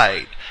his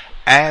light,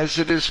 as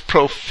it is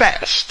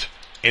professed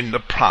in the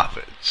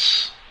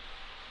prophets.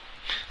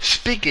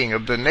 Speaking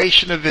of the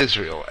nation of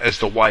Israel as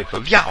the wife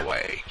of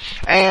Yahweh,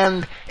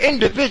 and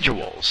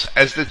individuals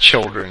as the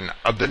children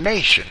of the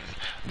nation,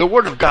 the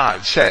word of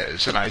God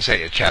says in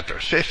Isaiah chapter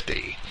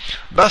 50,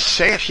 "Thus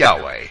saith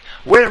Yahweh,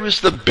 where is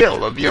the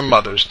bill of your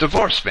mother's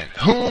divorcement,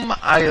 whom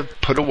I have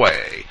put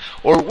away?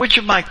 Or which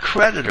of my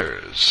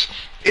creditors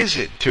is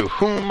it to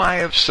whom I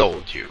have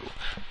sold you?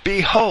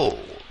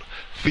 Behold,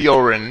 for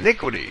your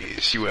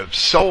iniquities you have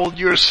sold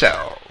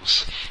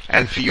yourselves,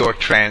 and for your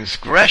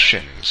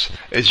transgressions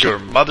is your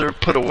mother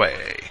put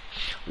away.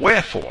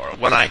 Wherefore,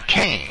 when I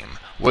came,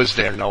 was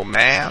there no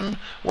man?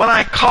 When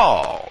I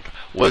called,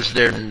 was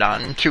there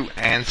none to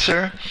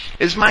answer?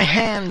 Is my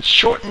hand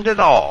shortened at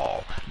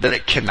all, that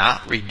it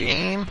cannot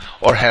redeem?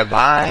 Or have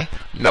I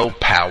no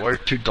power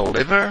to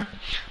deliver?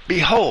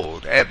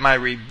 Behold, at my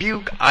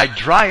rebuke I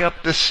dry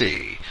up the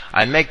sea.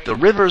 I make the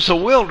rivers a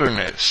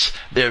wilderness.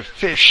 Their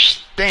fish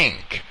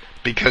stink,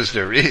 because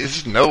there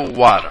is no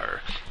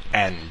water,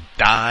 and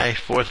die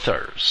for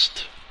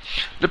thirst."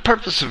 The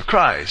purpose of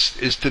Christ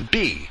is to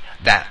be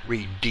that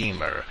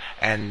Redeemer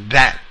and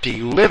that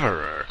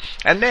Deliverer.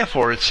 And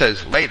therefore it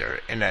says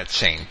later in that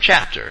same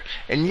chapter,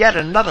 in yet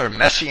another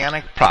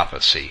messianic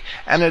prophecy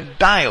and a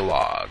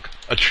dialogue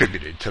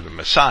attributed to the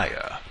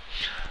Messiah,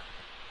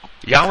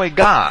 "Yahweh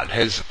God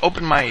has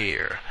opened my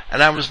ear,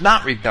 and I was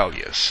not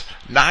rebellious,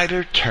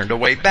 neither turned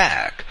away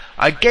back.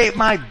 I gave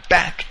my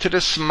back to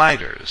the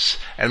smiters,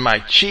 and my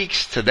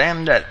cheeks to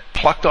them that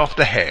plucked off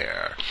the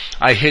hair.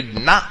 I hid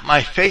not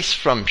my face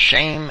from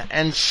shame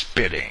and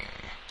spitting.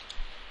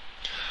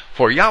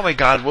 For Yahweh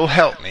God will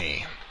help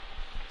me.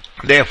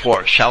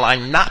 Therefore shall I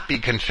not be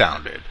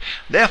confounded.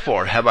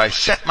 Therefore have I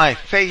set my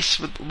face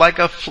like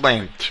a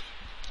flint,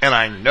 and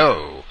I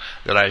know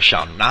that I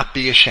shall not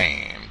be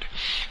ashamed.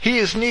 He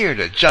is near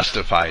that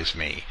justifies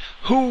me.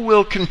 Who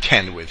will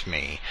contend with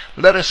me?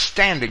 Let us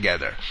stand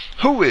together.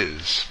 Who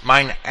is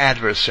mine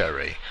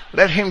adversary?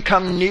 Let him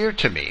come near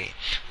to me.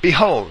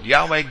 Behold,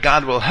 Yahweh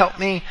God will help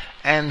me,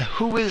 and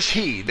who is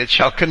he that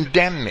shall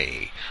condemn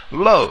me?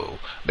 Lo,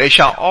 they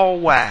shall all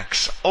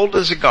wax old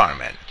as a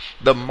garment.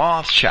 The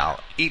moth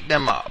shall eat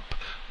them up.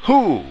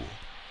 Who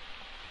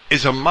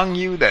is among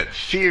you that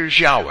fears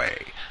Yahweh,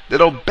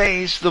 that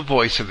obeys the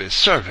voice of his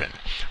servant,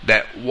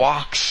 that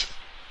walks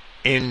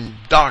in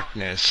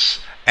darkness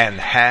and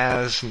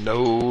has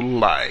no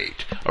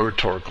light?" A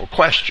rhetorical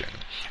question.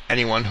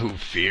 Anyone who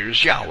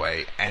fears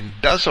Yahweh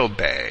and does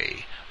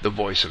obey the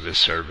voice of his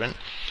servant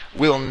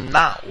will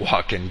not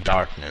walk in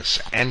darkness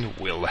and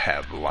will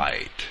have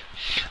light.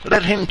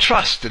 Let him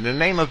trust in the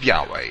name of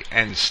Yahweh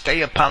and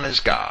stay upon his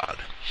God.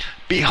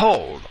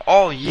 "Behold,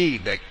 all ye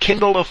that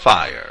kindle a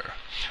fire,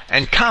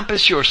 and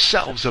compass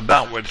yourselves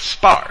about with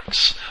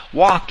sparks,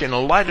 walk in the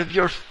light of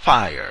your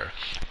fire,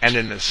 and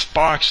in the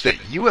sparks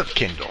that you have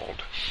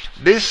kindled.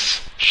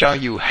 This shall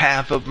you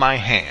have of my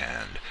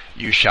hand.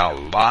 You shall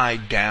lie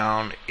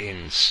down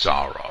in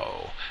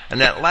sorrow." And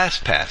that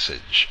last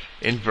passage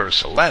in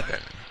verse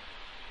 11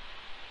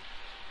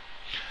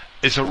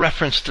 is a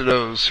reference to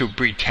those who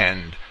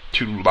pretend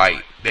to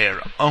light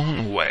their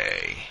own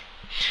way.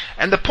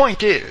 And the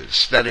point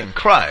is that in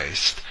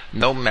Christ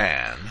no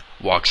man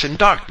walks in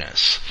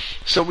darkness.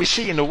 So we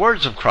see in the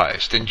words of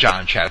Christ in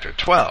John chapter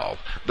 12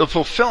 the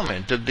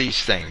fulfillment of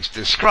these things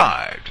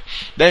described.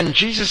 "Then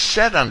Jesus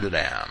said unto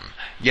them,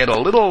 Yet a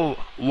little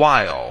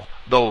while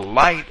the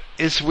light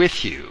is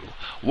with you.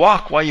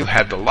 Walk while you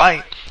have the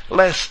light,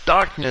 lest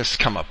darkness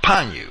come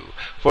upon you.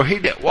 For he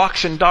that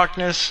walks in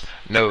darkness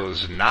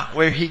knows not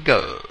where he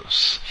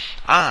goes.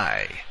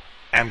 I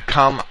am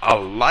come a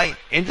light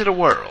into the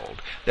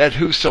world, that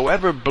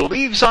whosoever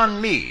believes on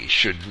me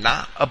should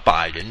not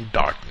abide in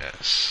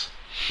darkness."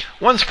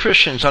 Once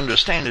Christians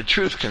understand the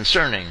truth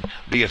concerning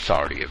the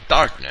authority of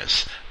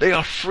darkness, they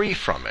are free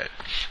from it,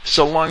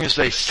 so long as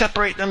they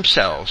separate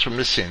themselves from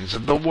the sins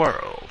of the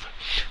world.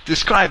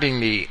 Describing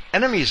the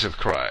enemies of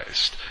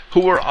Christ, who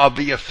were of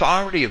the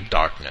authority of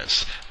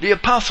darkness, the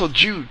Apostle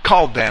Jude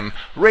called them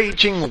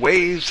raging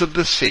waves of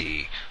the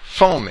sea,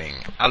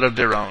 foaming out of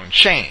their own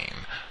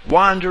shame,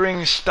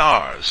 wandering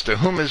stars, to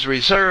whom is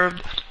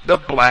reserved the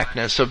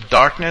blackness of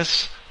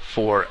darkness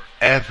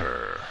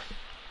forever.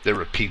 There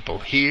are people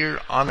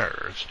here on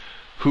earth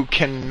who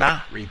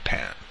cannot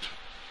repent.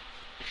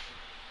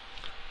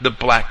 The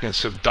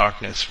blackness of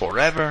darkness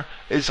forever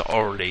is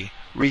already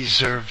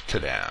reserved to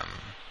them.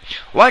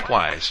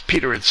 Likewise,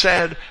 Peter had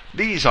said,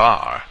 these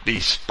are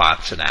these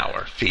spots in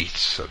our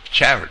feasts of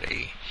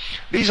charity.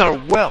 These are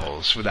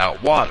wells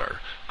without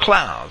water,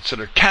 clouds that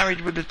are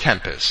carried with the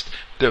tempest,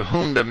 to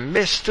whom the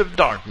mist of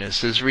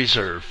darkness is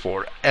reserved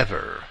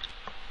forever.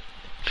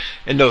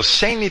 In those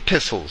same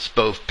epistles,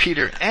 both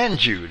Peter and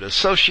Jude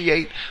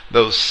associate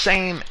those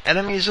same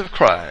enemies of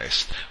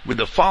Christ with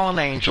the fallen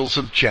angels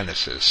of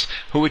Genesis,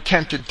 who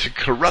attempted to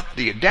corrupt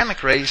the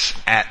Adamic race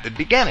at the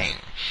beginning,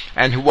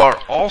 and who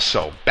are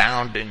also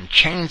bound in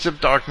chains of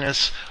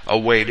darkness,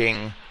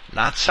 awaiting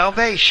not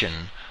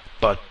salvation,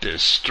 but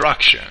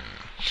destruction.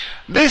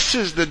 This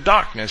is the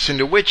darkness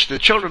into which the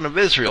children of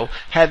Israel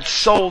had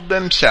sold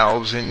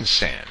themselves in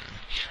sin,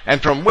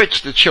 and from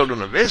which the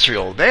children of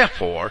Israel,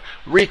 therefore,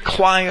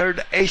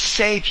 required a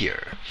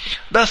Savior.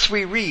 Thus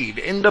we read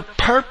in the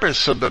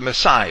purpose of the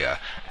Messiah,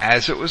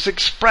 as it was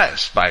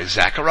expressed by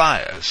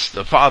Zacharias,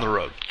 the father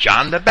of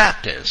John the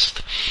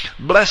Baptist,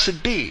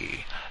 "Blessed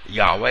be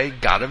Yahweh,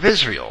 God of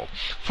Israel,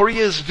 for he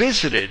has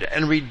visited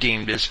and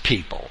redeemed his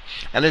people,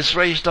 and has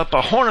raised up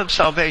a horn of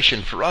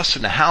salvation for us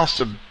in the house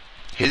of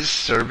his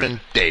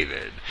servant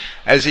David,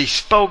 as he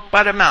spoke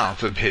by the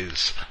mouth of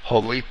his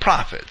holy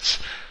prophets,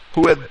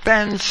 who have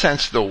been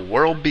since the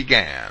world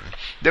began,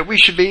 that we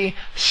should be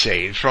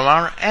saved from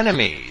our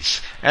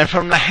enemies, and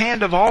from the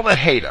hand of all that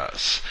hate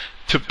us,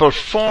 to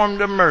perform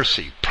the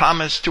mercy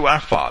promised to our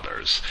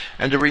fathers,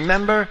 and to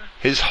remember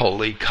his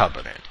holy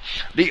covenant,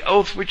 the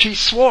oath which he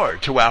swore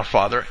to our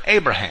father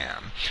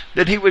Abraham,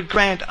 that he would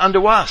grant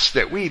unto us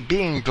that we,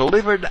 being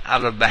delivered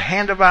out of the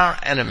hand of our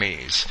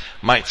enemies,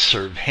 might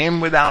serve him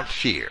without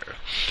fear,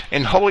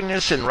 in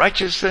holiness and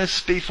righteousness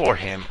before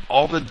him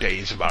all the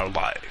days of our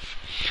life.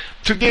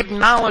 To give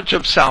knowledge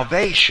of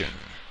salvation,"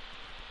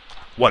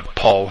 what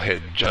Paul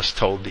had just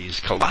told these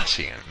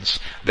Colossians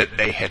that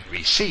they had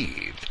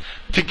received,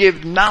 "to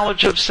give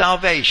knowledge of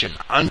salvation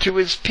unto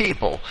his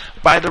people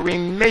by the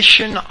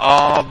remission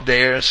of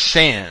their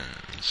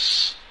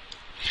sins,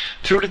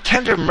 through the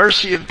tender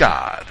mercy of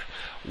God,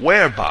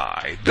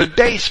 whereby the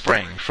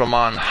dayspring from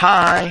on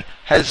high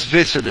has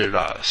visited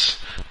us,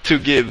 to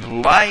give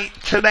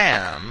light to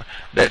them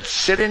that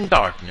sit in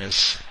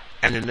darkness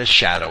and in the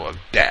shadow of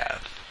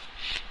death,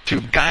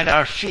 to guide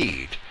our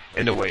feet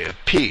in the way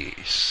of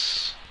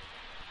peace."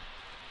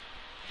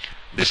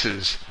 This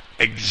is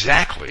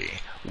exactly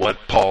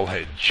what Paul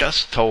had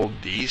just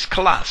told these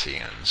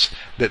Colossians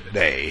that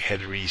they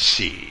had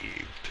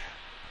received.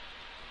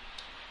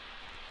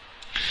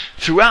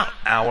 Throughout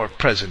our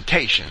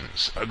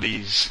presentations of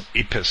these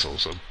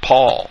epistles of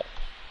Paul,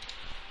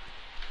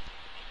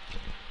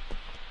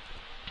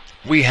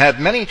 we have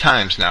many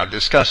times now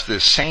discussed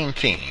this same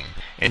theme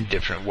in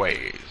different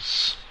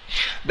ways.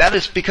 That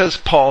is because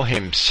Paul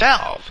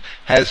himself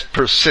has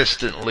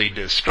persistently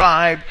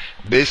described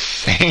this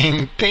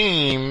same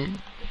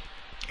theme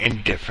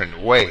in different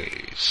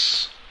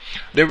ways.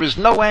 There is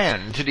no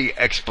end to the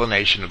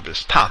explanation of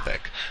this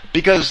topic,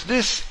 because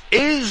this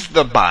is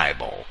the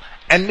Bible,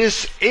 and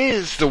this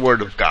is the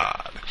Word of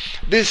God.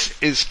 This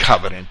is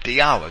covenant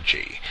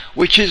theology,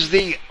 which is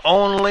the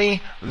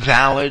only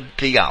valid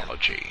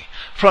theology.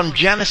 From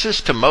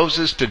Genesis to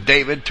Moses to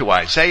David to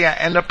Isaiah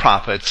and the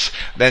prophets,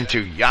 then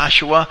to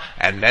Joshua,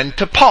 and then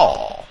to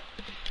Paul,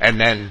 and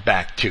then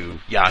back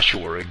to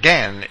Joshua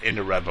again in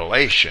the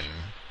Revelation.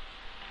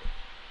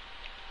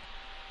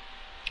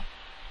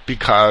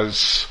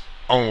 Because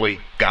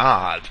only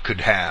God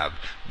could have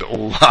the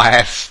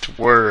last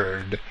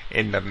word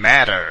in the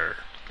matter.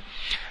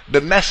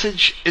 The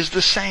message is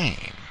the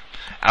same.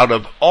 Out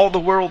of all the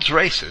world's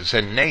races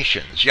and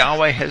nations,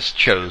 Yahweh has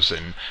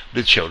chosen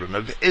the children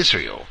of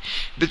Israel.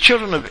 The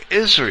children of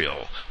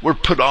Israel were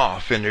put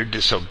off in their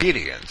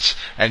disobedience,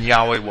 and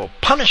Yahweh will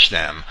punish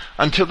them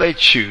until they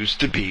choose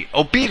to be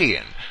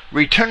obedient,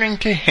 returning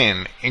to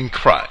him in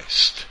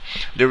Christ.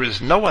 There is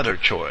no other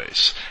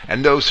choice,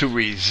 and those who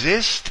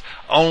resist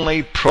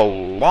only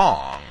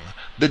prolong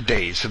the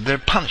days of their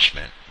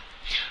punishment.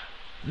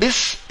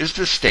 This is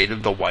the state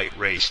of the white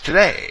race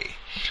today,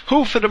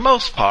 who for the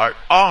most part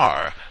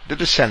are the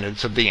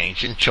descendants of the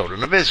ancient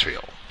children of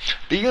Israel.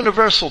 The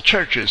universal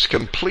churches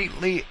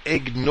completely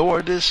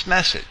ignore this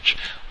message,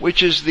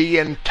 which is the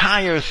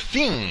entire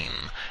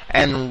theme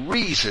and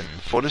reason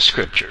for the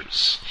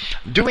scriptures.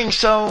 Doing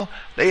so,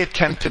 they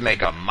attempt to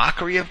make a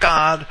mockery of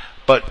God,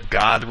 but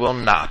God will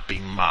not be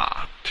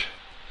mocked.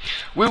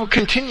 We will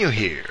continue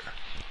here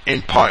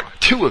in part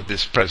 2 of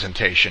this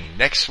presentation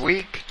next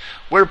week,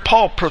 where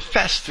Paul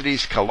professed to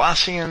these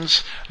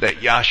Colossians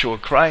that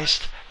Yahshua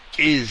Christ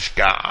is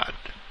God,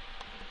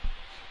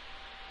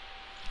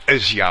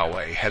 as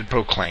Yahweh had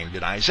proclaimed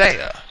in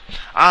Isaiah.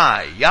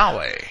 "I,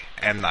 Yahweh,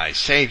 am thy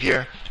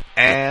Savior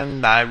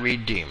and thy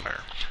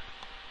Redeemer,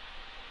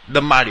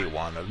 the Mighty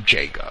One of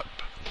Jacob."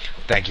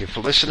 Thank you for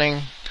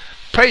listening.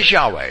 Praise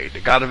Yahweh, the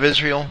God of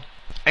Israel,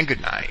 and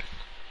good night.